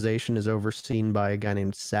organization is overseen by a guy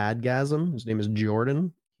named Sadgasm. His name is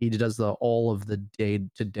Jordan. He does all of the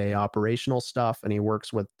day-to-day operational stuff, and he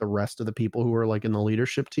works with the rest of the people who are like in the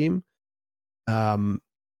leadership team. Um,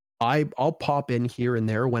 I'll pop in here and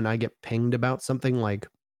there when I get pinged about something, like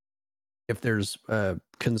if there's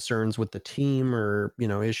concerns with the team or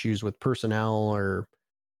issues with personnel, or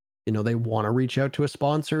they want to reach out to a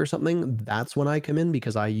sponsor or something. That's when I come in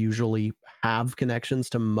because I usually have connections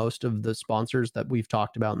to most of the sponsors that we've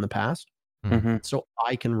talked about in the past. Mm-hmm. So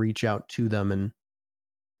I can reach out to them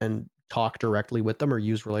and talk directly with them or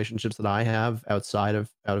use relationships that I have out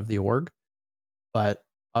of the org. But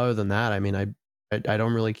other than that, I mean, I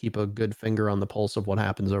don't really keep a good finger on the pulse of what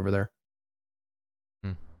happens over there.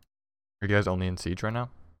 are you guys only in Siege right now?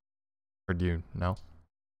 Or do you know?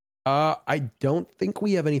 I don't think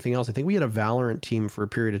we have anything else. I think we had a Valorant team for a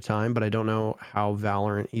period of time, but I don't know how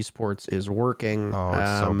Valorant esports is working. Oh,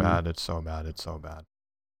 it's so bad. It's so bad. It's so bad.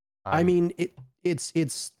 I I'm mean,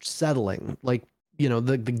 it's settling. Like,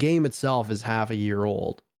 the game itself is half a year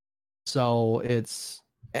old. So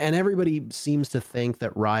and everybody seems to think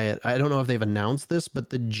that Riot, I don't know if they've announced this, but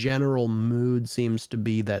the general mood seems to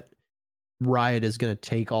be that Riot is going to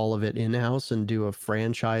take all of it in-house and do a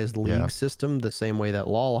franchise yeah. league system the same way that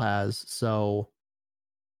LoL has. So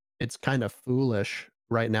it's kind of foolish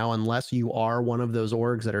right now, unless you are one of those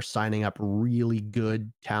orgs that are signing up really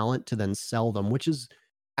good talent to then sell them, which is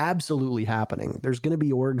absolutely happening. There's going to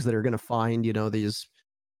be orgs that are going to find,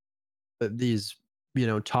 these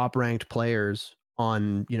top ranked players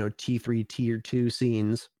on T3 tier 2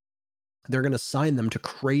 scenes. They're going to sign them to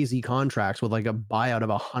crazy contracts with like a buyout of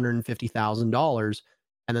 $150,000,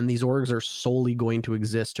 and then these orgs are solely going to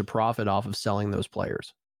exist to profit off of selling those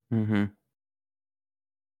players. Mm-hmm.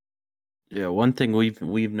 Yeah, one thing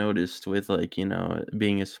we've noticed with like,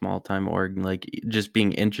 being a small time org, like just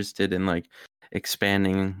being interested in like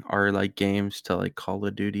expanding our like games to like Call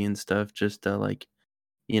of Duty and stuff, just to like,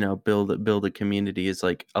 build a community, is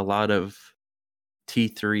like a lot of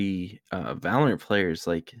T3 Valorant players,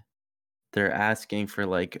 like they're asking for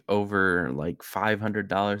like over like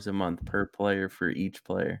 $500 a month per player for each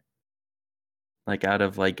player. Like out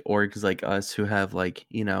of like orgs like us who have like,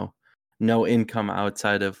 no income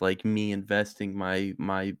outside of like me investing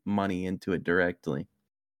my money into it directly,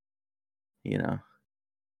 you know.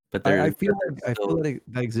 But I, I they're feel but they're like I feel still. that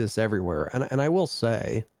that exists everywhere, and I will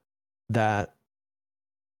say that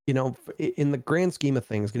in the grand scheme of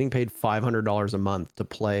things, getting paid $500 a month to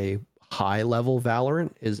play high level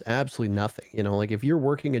Valorant is absolutely nothing. Like if you're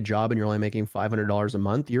working a job and you're only making $500 a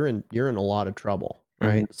month, you're in a lot of trouble, Mhm,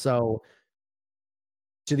 right? So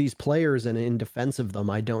to these players and in defense of them,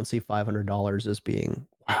 I don't see $500 as being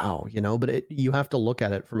wow, but you have to look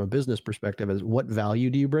at it from a business perspective as what value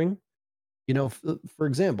do you bring? For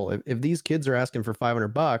example, if these kids are asking for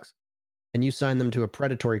 $500 and you sign them to a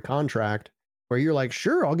predatory contract where you're like,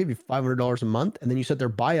 sure, I'll give you $500 a month, and then you set their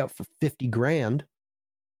buyout for 50 grand,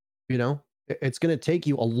 it's going to take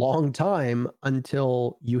you a long time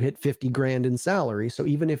until you hit 50 grand in salary. So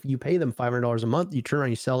even if you pay them $500 a month, you turn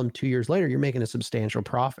around, you sell them 2 years later, you're making a substantial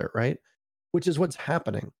profit, right? Which is what's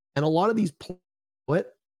happening. And a lot of these,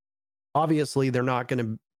 what obviously they're not going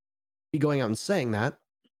to be going out and saying that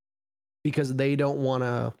because they don't want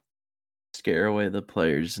to. scare away the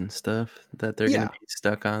players and stuff that they're gonna Yeah, be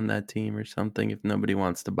stuck on that team or something if nobody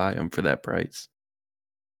wants to buy them for that price.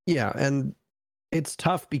 yeah, and it's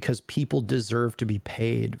tough because people deserve to be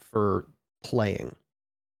paid for playing.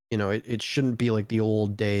 It shouldn't be like the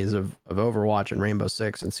old days of Overwatch and Rainbow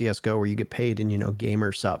Six and CSGO where you get paid in,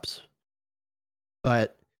 gamer subs.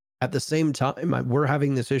 But at the same time, we're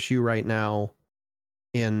having this issue right now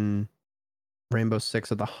in Rainbow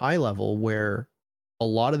Six at the high level where a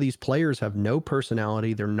lot of these players have no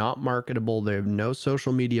personality. They're not marketable. They have no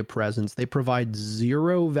social media presence. They provide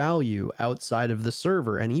zero value outside of the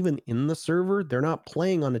server. And even in the server, they're not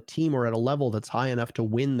playing on a team or at a level that's high enough to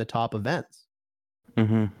win the top events.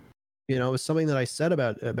 Mm-hmm. It was something that I said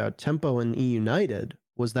about Tempo and E United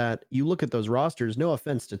was that you look at those rosters, no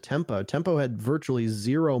offense to Tempo. Tempo had virtually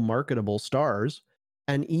zero marketable stars.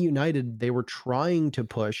 And E United, they were trying to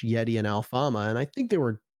push Yeti and Alfama, and I think they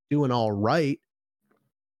were doing all right.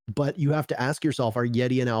 But you have to ask yourself, are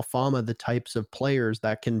Yeti and Alfama the types of players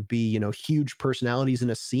that can be, huge personalities in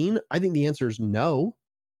a scene? I think the answer is no.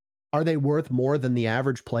 Are they worth more than the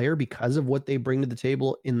average player because of what they bring to the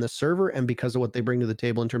table in the server and because of what they bring to the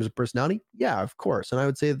table in terms of personality? Yeah, of course. And I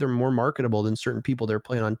would say that they're more marketable than certain people that are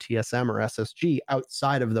playing on TSM or SSG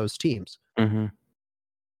outside of those teams. Mm-hmm.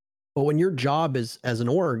 But when your job is as an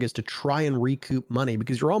org is to try and recoup money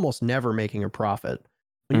because you're almost never making a profit.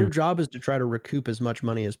 When your job is to try to recoup as much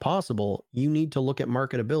money as possible, you need to look at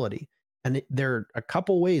marketability. And there are a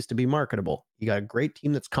couple ways to be marketable. You got a great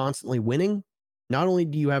team that's constantly winning. Not only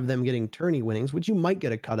do you have them getting tourney winnings, which you might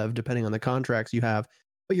get a cut of depending on the contracts you have,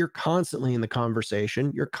 but you're constantly in the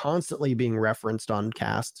conversation. You're constantly being referenced on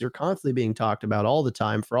casts. You're constantly being talked about all the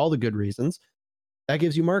time for all the good reasons. That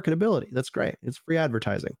gives you marketability. That's great. It's free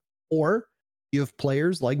advertising. Or you have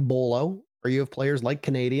players like Bolo, or you have players like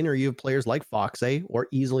Canadian, or you have players like Foxay, or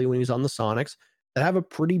Easily when he's on the Sonics, that have a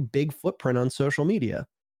pretty big footprint on social media.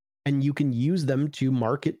 And you can use them to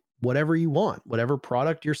market whatever you want, whatever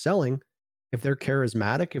product you're selling. If they're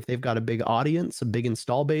charismatic, if they've got a big audience, a big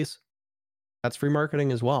install base, that's free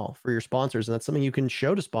marketing as well for your sponsors. And that's something you can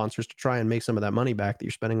show to sponsors to try and make some of that money back that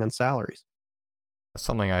you're spending on salaries. That's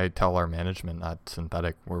something I tell our management at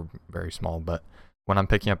Synthetic. We're very small, but when I'm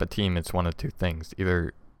picking up a team, it's one of two things.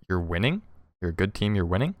 Either you're winning, you're a good team, you're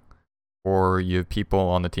winning, or you have people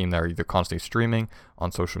on the team that are either constantly streaming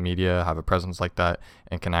on social media, have a presence like that,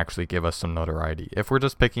 and can actually give us some notoriety. If we're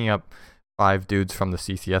just picking up 5 dudes from the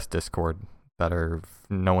CCS Discord that are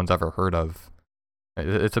no one's ever heard of,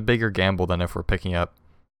 it's a bigger gamble than if we're picking up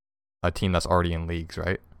a team that's already in leagues,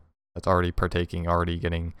 right? That's already partaking, already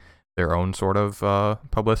getting their own sort of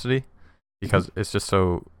publicity, because it's just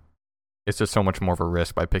so much more of a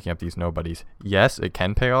risk by picking up these nobodies. Yes, it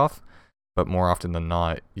can pay off, but more often than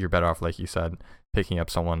not, you're better off, like you said, picking up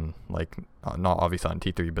someone like, not obviously on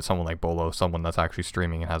T3, but someone like Bolo, someone that's actually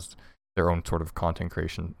streaming and has their own sort of content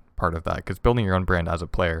creation part of that. Because building your own brand as a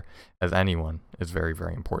player, as anyone, is very,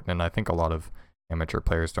 very important. And I think a lot of amateur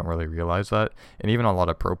players don't really realize that. And even a lot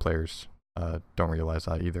of pro players don't realize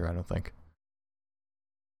that either, I don't think.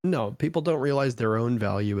 No, people don't realize their own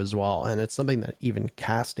value as well. And it's something that even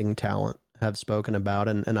casting talent have spoken about.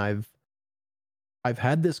 And I've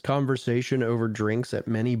had this conversation over drinks at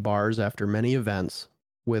many bars after many events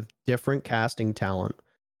with different casting talent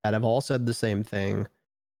that have all said the same thing.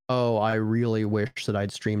 Oh, I really wish that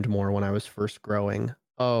I'd streamed more when I was first growing.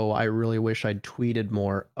 Oh, I really wish I'd tweeted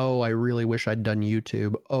more. Oh, I really wish I'd done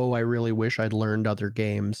YouTube. Oh, I really wish I'd learned other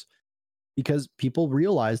games. Because people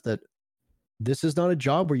realize that this is not a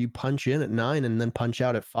job where you punch in at 9 and then punch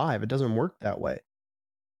out at 5. It doesn't work that way.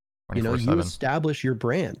 You 24/7. establish your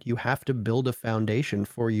brand. You have to build a foundation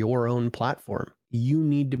for your own platform. You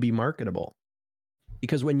need to be marketable.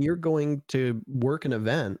 Because when you're going to work an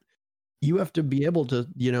event, you have to be able to,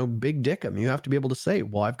 big dick them. You have to be able to say,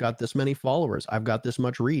 well, I've got this many followers. I've got this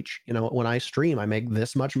much reach. When I stream, I make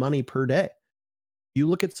this much money per day. You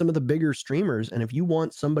look at some of the bigger streamers, and if you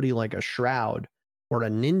want somebody like a Shroud or a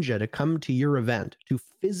Ninja to come to your event, to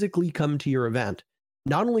physically come to your event,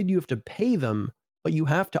 not only do you have to pay them, but you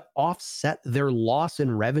have to offset their loss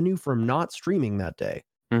in revenue from not streaming that day.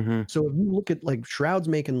 Mm-hmm. So if you look at like Shroud's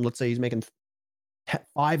making, let's say he's making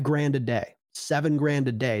 $5,000 a day, $7,000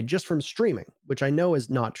 a day just from streaming, which I know is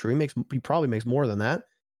not true. He probably makes more than that.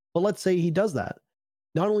 But let's say he does that.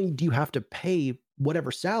 Not only do you have to pay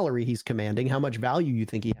whatever salary he's commanding, how much value you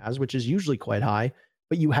think he has, which is usually quite high,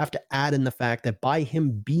 but you have to add in the fact that by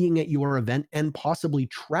him being at your event and possibly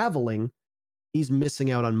traveling, he's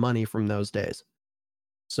missing out on money from those days.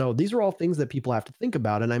 So these are all things that people have to think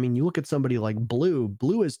about. And I mean, you look at somebody like Blue.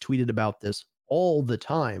 Blue has tweeted about this all the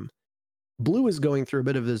time. Blue is going through a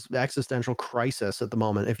bit of this existential crisis at the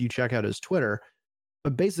moment, if you check out his Twitter,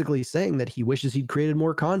 but basically saying that he wishes he'd created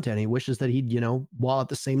more content. He wishes that he'd, while at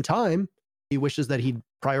the same time, he wishes that he'd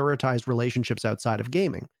prioritized relationships outside of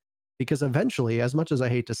gaming. Because eventually, as much as I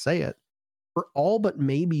hate to say it, for all but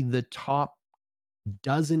maybe the top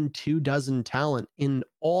 2 dozen talent in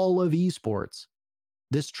all of esports,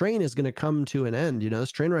 this train is going to come to an end.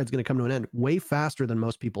 This train ride is going to come to an end way faster than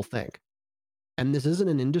most people think. And this isn't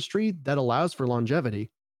an industry that allows for longevity.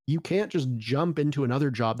 You can't just jump into another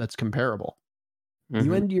job that's comparable.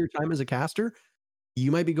 You end your time as a caster,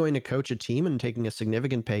 you might be going to coach a team and taking a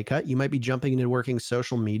significant pay cut. You might be jumping into working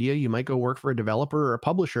social media. You might go work for a developer or a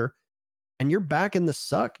publisher, and you're back in the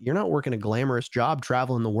suck. You're not working a glamorous job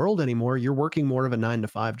traveling the world anymore. You're working more of a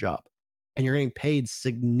 9-to-5 job, and you're getting paid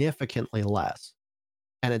significantly less.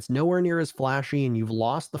 And it's nowhere near as flashy, and you've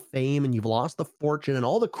lost the fame and you've lost the fortune and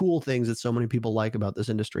all the cool things that so many people like about this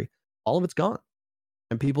industry. All of it's gone.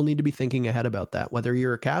 And people need to be thinking ahead about that, whether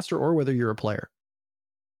you're a caster or whether you're a player.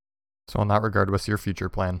 So in that regard, what's your future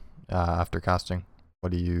plan after casting?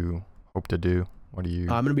 What do you hope to do? I'm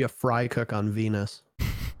going to be a fry cook on Venus.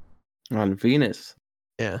 On Venus?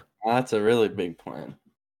 Yeah. That's a really big plan.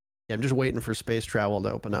 Yeah, I'm just waiting for space travel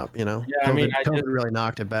to open up, Yeah, COVID really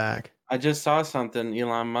knocked it back. I just saw something.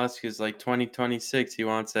 Elon Musk is like 2026. He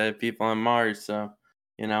wants to have people on Mars. So,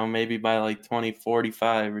 maybe by like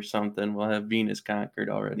 2045 or something, we'll have Venus conquered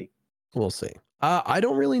already. We'll see. I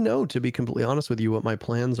don't really know, to be completely honest with you, what my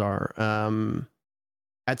plans are.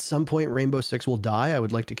 At some point, Rainbow Six will die. I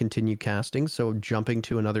would like to continue casting. So jumping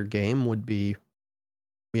to another game would be,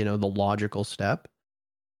 the logical step.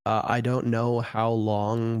 I don't know how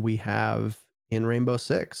long we have in Rainbow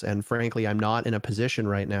Six. And frankly, I'm not in a position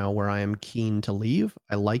right now where I am keen to leave.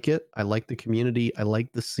 I like it. I like the community. I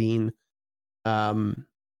like the scene.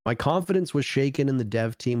 My confidence was shaken in the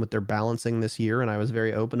dev team with their balancing this year, and I was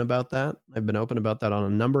very open about that. I've been open about that on a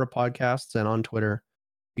number of podcasts and on Twitter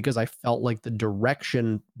because I felt like the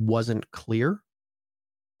direction wasn't clear.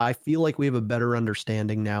 I feel like we have a better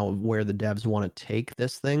understanding now of where the devs want to take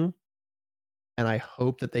this thing. And I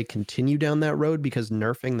hope that they continue down that road because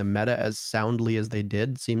nerfing the meta as soundly as they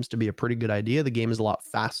did seems to be a pretty good idea. The game is a lot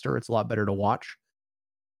faster. It's a lot better to watch.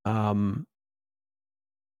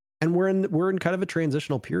 And we're in kind of a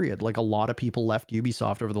transitional period. Like a lot of people left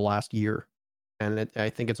Ubisoft over the last year, and I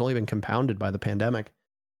think it's only been compounded by the pandemic.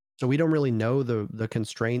 So we don't really know the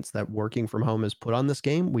constraints that working from home has put on this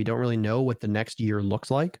game. We don't really know what the next year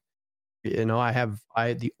looks like. You know,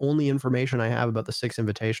 the only information I have about the Six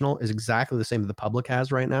Invitational is exactly the same that the public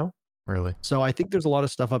has right now. Really? So I think there's a lot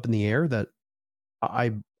of stuff up in the air that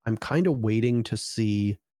I'm kind of waiting to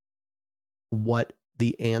see what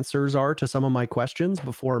the answers are to some of my questions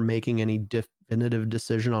before making any definitive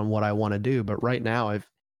decision on what I want to do. But right now, if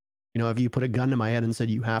you put a gun to my head and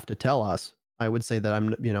said you have to tell us, I would say that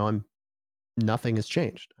I'm nothing has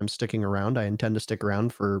changed. I'm sticking around. I intend to stick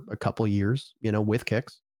around for a couple years, with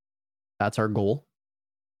kicks. That's our goal.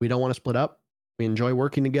 We don't want to split up. We enjoy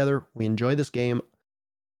working together. We enjoy this game.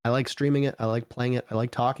 I like streaming it. I like playing it. I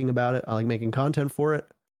like talking about it. I like making content for it.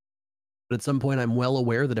 But at some point, I'm well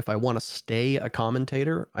aware that if I want to stay a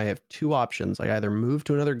commentator, I have two options. I either move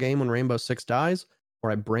to another game when Rainbow Six dies,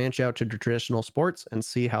 or I branch out to traditional sports and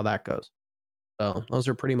see how that goes. So those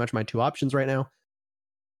are pretty much my two options right now.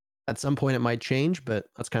 At some point, it might change, but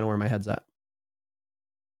that's kind of where my head's at.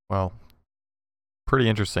 Well, pretty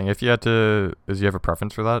interesting. If you had to, do you have a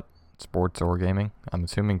preference for that? Sports or gaming? I'm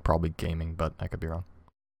assuming probably gaming, but I could be wrong.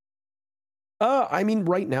 I mean,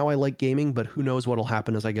 right now I like gaming, but who knows what'll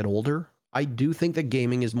happen as I get older. I do think that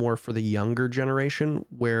gaming is more for the younger generation,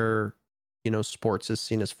 where sports is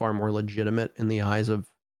seen as far more legitimate in the eyes of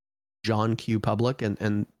John Q. public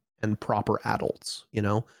and proper adults.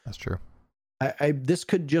 That's true. This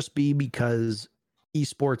could just be because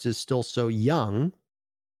esports is still so young,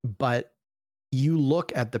 but you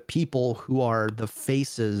look at the people who are the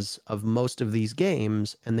faces of most of these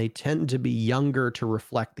games, and they tend to be younger to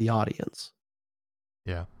reflect the audience.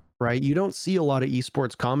 Yeah. Right? You don't see a lot of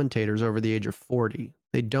esports commentators over the age of 40.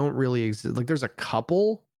 They don't really exist. Like there's a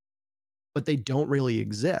couple, but they don't really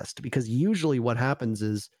exist, because usually what happens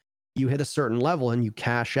is you hit a certain level and you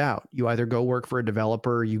cash out. You either go work for a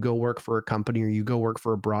developer, or you go work for a company, or you go work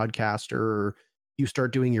for a broadcaster, or you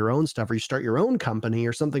start doing your own stuff, or you start your own company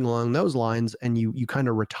or something along those lines, and you kind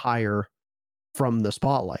of retire from the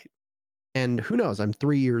spotlight. And who knows, I'm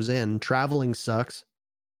 3 years in, traveling sucks.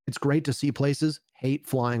 It's great to see places, hate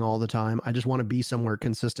flying all the time. I just want to be somewhere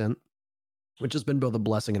consistent, which has been both a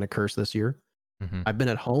blessing and a curse this year. Mm-hmm. I've been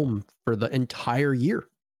at home for the entire year.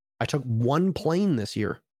 I took one plane this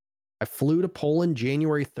year. I flew to Poland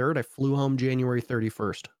January 3rd. I flew home January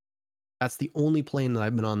 31st. That's the only plane that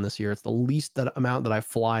I've been on this year. It's the least amount that I've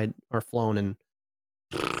flown in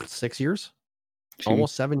 6 years,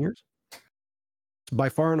 almost 7 years. It's by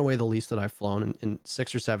far and away the least that I've flown in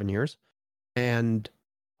 6 or 7 years. And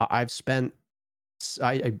I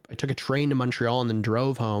took a train to Montreal and then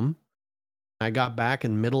drove home. I got back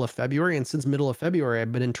in middle of February, and since middle of February,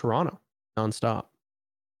 I've been in Toronto nonstop.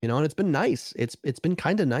 And it's been nice. It's been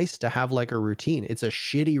kind of nice to have like a routine. It's a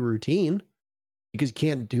shitty routine because you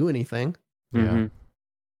can't do anything. Yeah.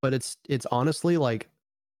 But it's honestly like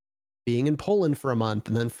being in Poland for a month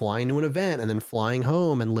and then flying to an event and then flying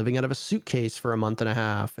home and living out of a suitcase for a month and a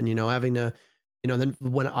half, and having to, then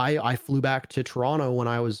when I flew back to Toronto when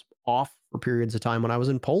I was off for periods of time when I was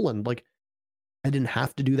in Poland, like I didn't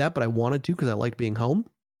have to do that, but I wanted to because I like being home.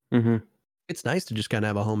 Mm-hmm. It's nice to just kind of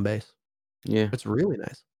have a home base. Yeah. It's really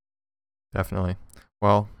nice. Definitely.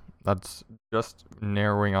 Well, that's just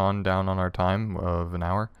narrowing down on our time of an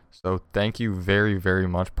hour. So thank you very, very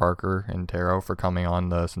much, Parker and Interro, for coming on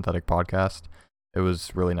the Synthetic Podcast. It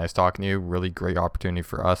was really nice talking to you. Really great opportunity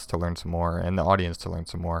for us to learn some more and the audience to learn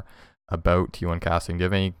some more about T1 casting. Do you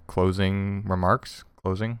have any closing remarks?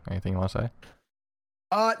 Anything you want to say?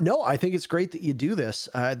 No, I think it's great that you do this.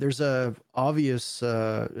 There's a obvious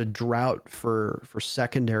drought for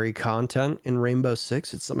secondary content in Rainbow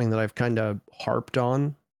Six. It's something that I've kind of harped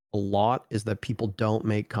on a lot, is that people don't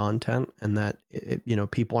make content, and that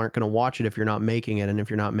people aren't going to watch it if you're not making it, and if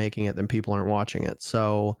you're not making it, then people aren't watching it.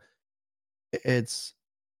 So it's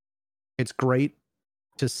great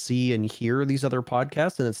to see and hear these other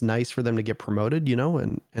podcasts, and it's nice for them to get promoted,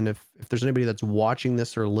 and if there's anybody that's watching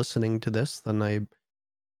this or listening to this, then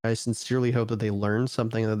I sincerely hope that they learn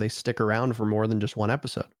something, that they stick around for more than just one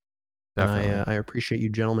episode. Definitely. And I appreciate you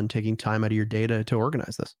gentlemen taking time out of your day to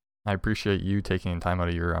organize this. I appreciate you taking time out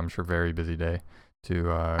of your, I'm sure, very busy day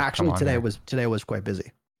to Actually, today was quite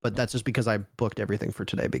busy, but that's just because I booked everything for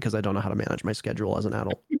today because I don't know how to manage my schedule as an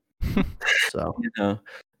adult. So,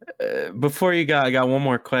 before you go, I got one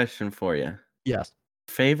more question for you. Yes.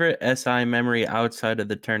 Favorite SI memory outside of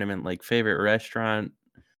the tournament, like favorite restaurant,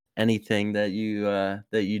 anything that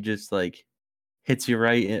you just like hits you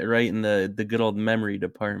right in the good old memory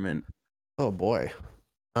department. Oh boy.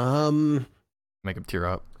 Make him tear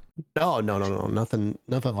up. No, nothing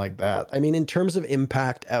like that. I mean, in terms of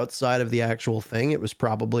impact outside of the actual thing, it was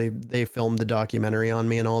probably they filmed the documentary on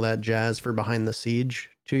me and all that jazz for Behind the Siege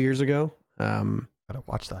 2 years ago. Gotta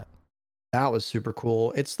watch that. That was super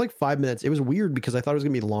cool. It's like 5 minutes. It was weird because I thought it was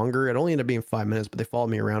gonna be longer. It only ended up being 5 minutes, but they followed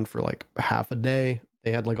me around for like half a day.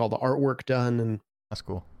 They had like all the artwork done, and That's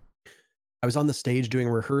cool. I was on the stage doing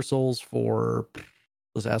rehearsals for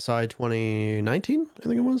was SI 2019, I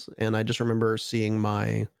think it was, and I just remember seeing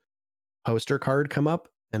my poster card come up,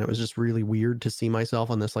 and it was just really weird to see myself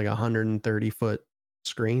on this like 130-foot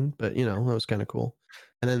screen, but you know, it was kind of cool.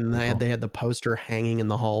 And then Pretty cool. they had the poster hanging in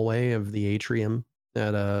the hallway of the atrium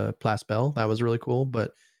at Place Belle. That was really cool.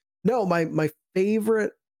 But no, my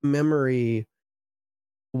favorite memory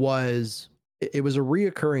was it was a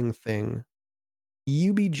reoccurring thing.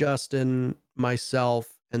 You be Justin, myself,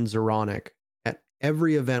 and Zeronic at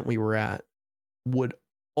every event we were at would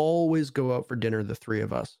always go out for dinner, the three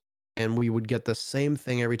of us. And we would get the same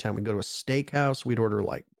thing every time. We'd go to a steakhouse. We'd order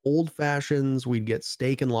like old fashions. We'd get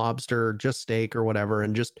steak and lobster, just steak or whatever,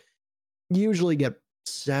 and just usually get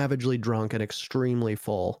savagely drunk and extremely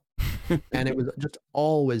full. And it was just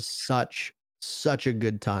always such a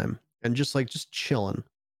good time. And just chilling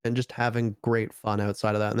and just having great fun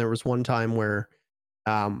outside of that. And there was one time where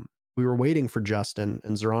we were waiting for Justin,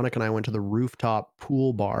 and Zeronic and I went to the rooftop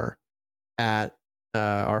pool bar at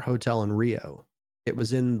our hotel in Rio. It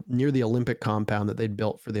was in near the Olympic compound that they'd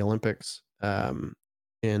built for the Olympics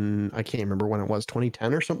in I can't remember when it was,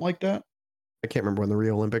 2010 or something like that. I can't remember when the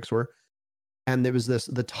Rio Olympics were. And there was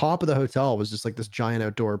the top of the hotel was just like this giant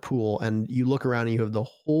outdoor pool, and you look around and you have the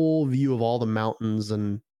whole view of all the mountains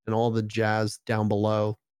and all the jazz down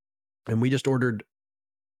below. And we just ordered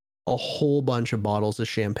a whole bunch of bottles of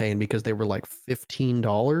champagne because they were like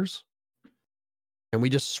 $15. And we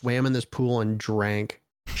just swam in this pool and drank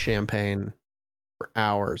champagne for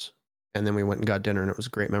hours. And then we went and got dinner, and it was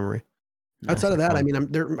a great memory. Nice. Outside of that, I mean,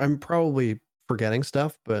 I'm probably forgetting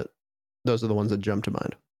stuff, but those are the ones that jump to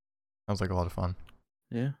mind. Sounds like a lot of fun.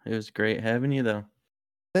 Yeah, it was great having you though.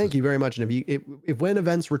 Thank you very much. And if when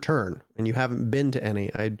events return and you haven't been to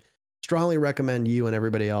any, I'd strongly recommend you and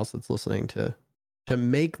everybody else that's listening to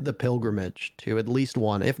make the pilgrimage to at least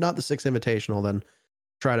one, if not the Six Invitational, then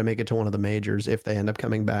try to make it to one of the majors if they end up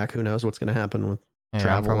coming back. Who knows what's going to happen with Yeah,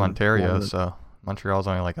 I'm from travel. Ontario, so Montreal's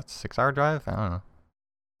only like a 6-hour drive. I don't know.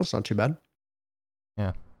 That's not too bad.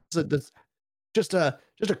 Yeah. That's just a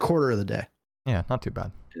quarter of the day. Yeah, not too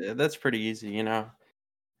bad. Yeah, that's pretty easy, you know.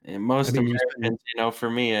 And most I mean, Americans, you know, for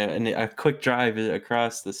me, a quick drive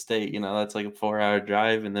across the state, you know, that's like a 4-hour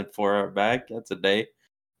drive and then 4-hour back. That's a day.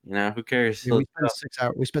 You know, who cares? we spend 6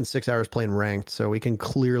 hours. We spend 6 hours playing ranked, so we can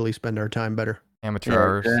clearly spend our time better. Amateur Yeah,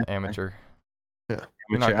 hours, exactly. amateur. Yeah.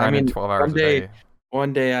 You're not I grinding mean, 12 hours a day.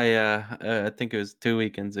 one day I think it was 2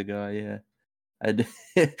 weekends ago.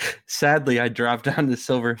 Sadly I dropped down to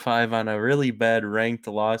silver 5 on a really bad ranked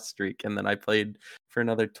loss streak, and then I played for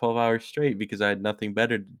another 12 hours straight because I had nothing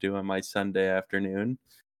better to do on my Sunday afternoon.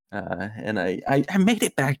 And I made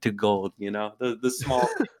it back to gold, you know, the small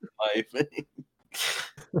things in life.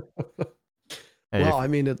 Hey, Well, I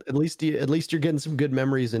mean, at least you're getting some good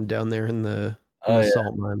memories in down there in the Oh, yeah.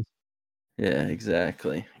 salt mines. Yeah,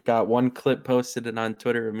 exactly. Got one clip posted it on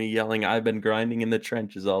Twitter of me yelling, "I've been grinding in the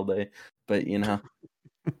trenches all day." But you know.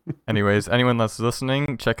 anyways, anyone that's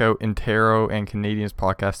listening, check out Interro and Canadians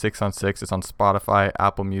podcast 6 on 6. It's on Spotify,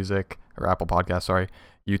 Apple Music, or Apple Podcast, sorry,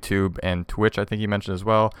 YouTube, and Twitch, I think he mentioned as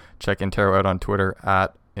well. Check Interro out on Twitter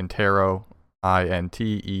at Interro,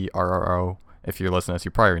 INTERRO. If you're listening to this,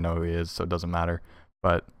 you probably know who he is, so it doesn't matter.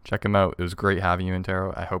 But check him out. It was great having you,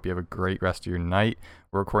 Interro. I hope you have a great rest of your night.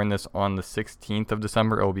 We're recording this on the 16th of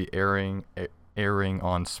December. It will be airing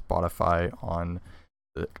on Spotify on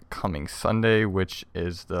the coming Sunday, which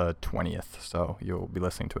is the 20th. So you'll be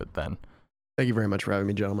listening to it then. Thank you very much for having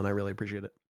me, gentlemen. I really appreciate it.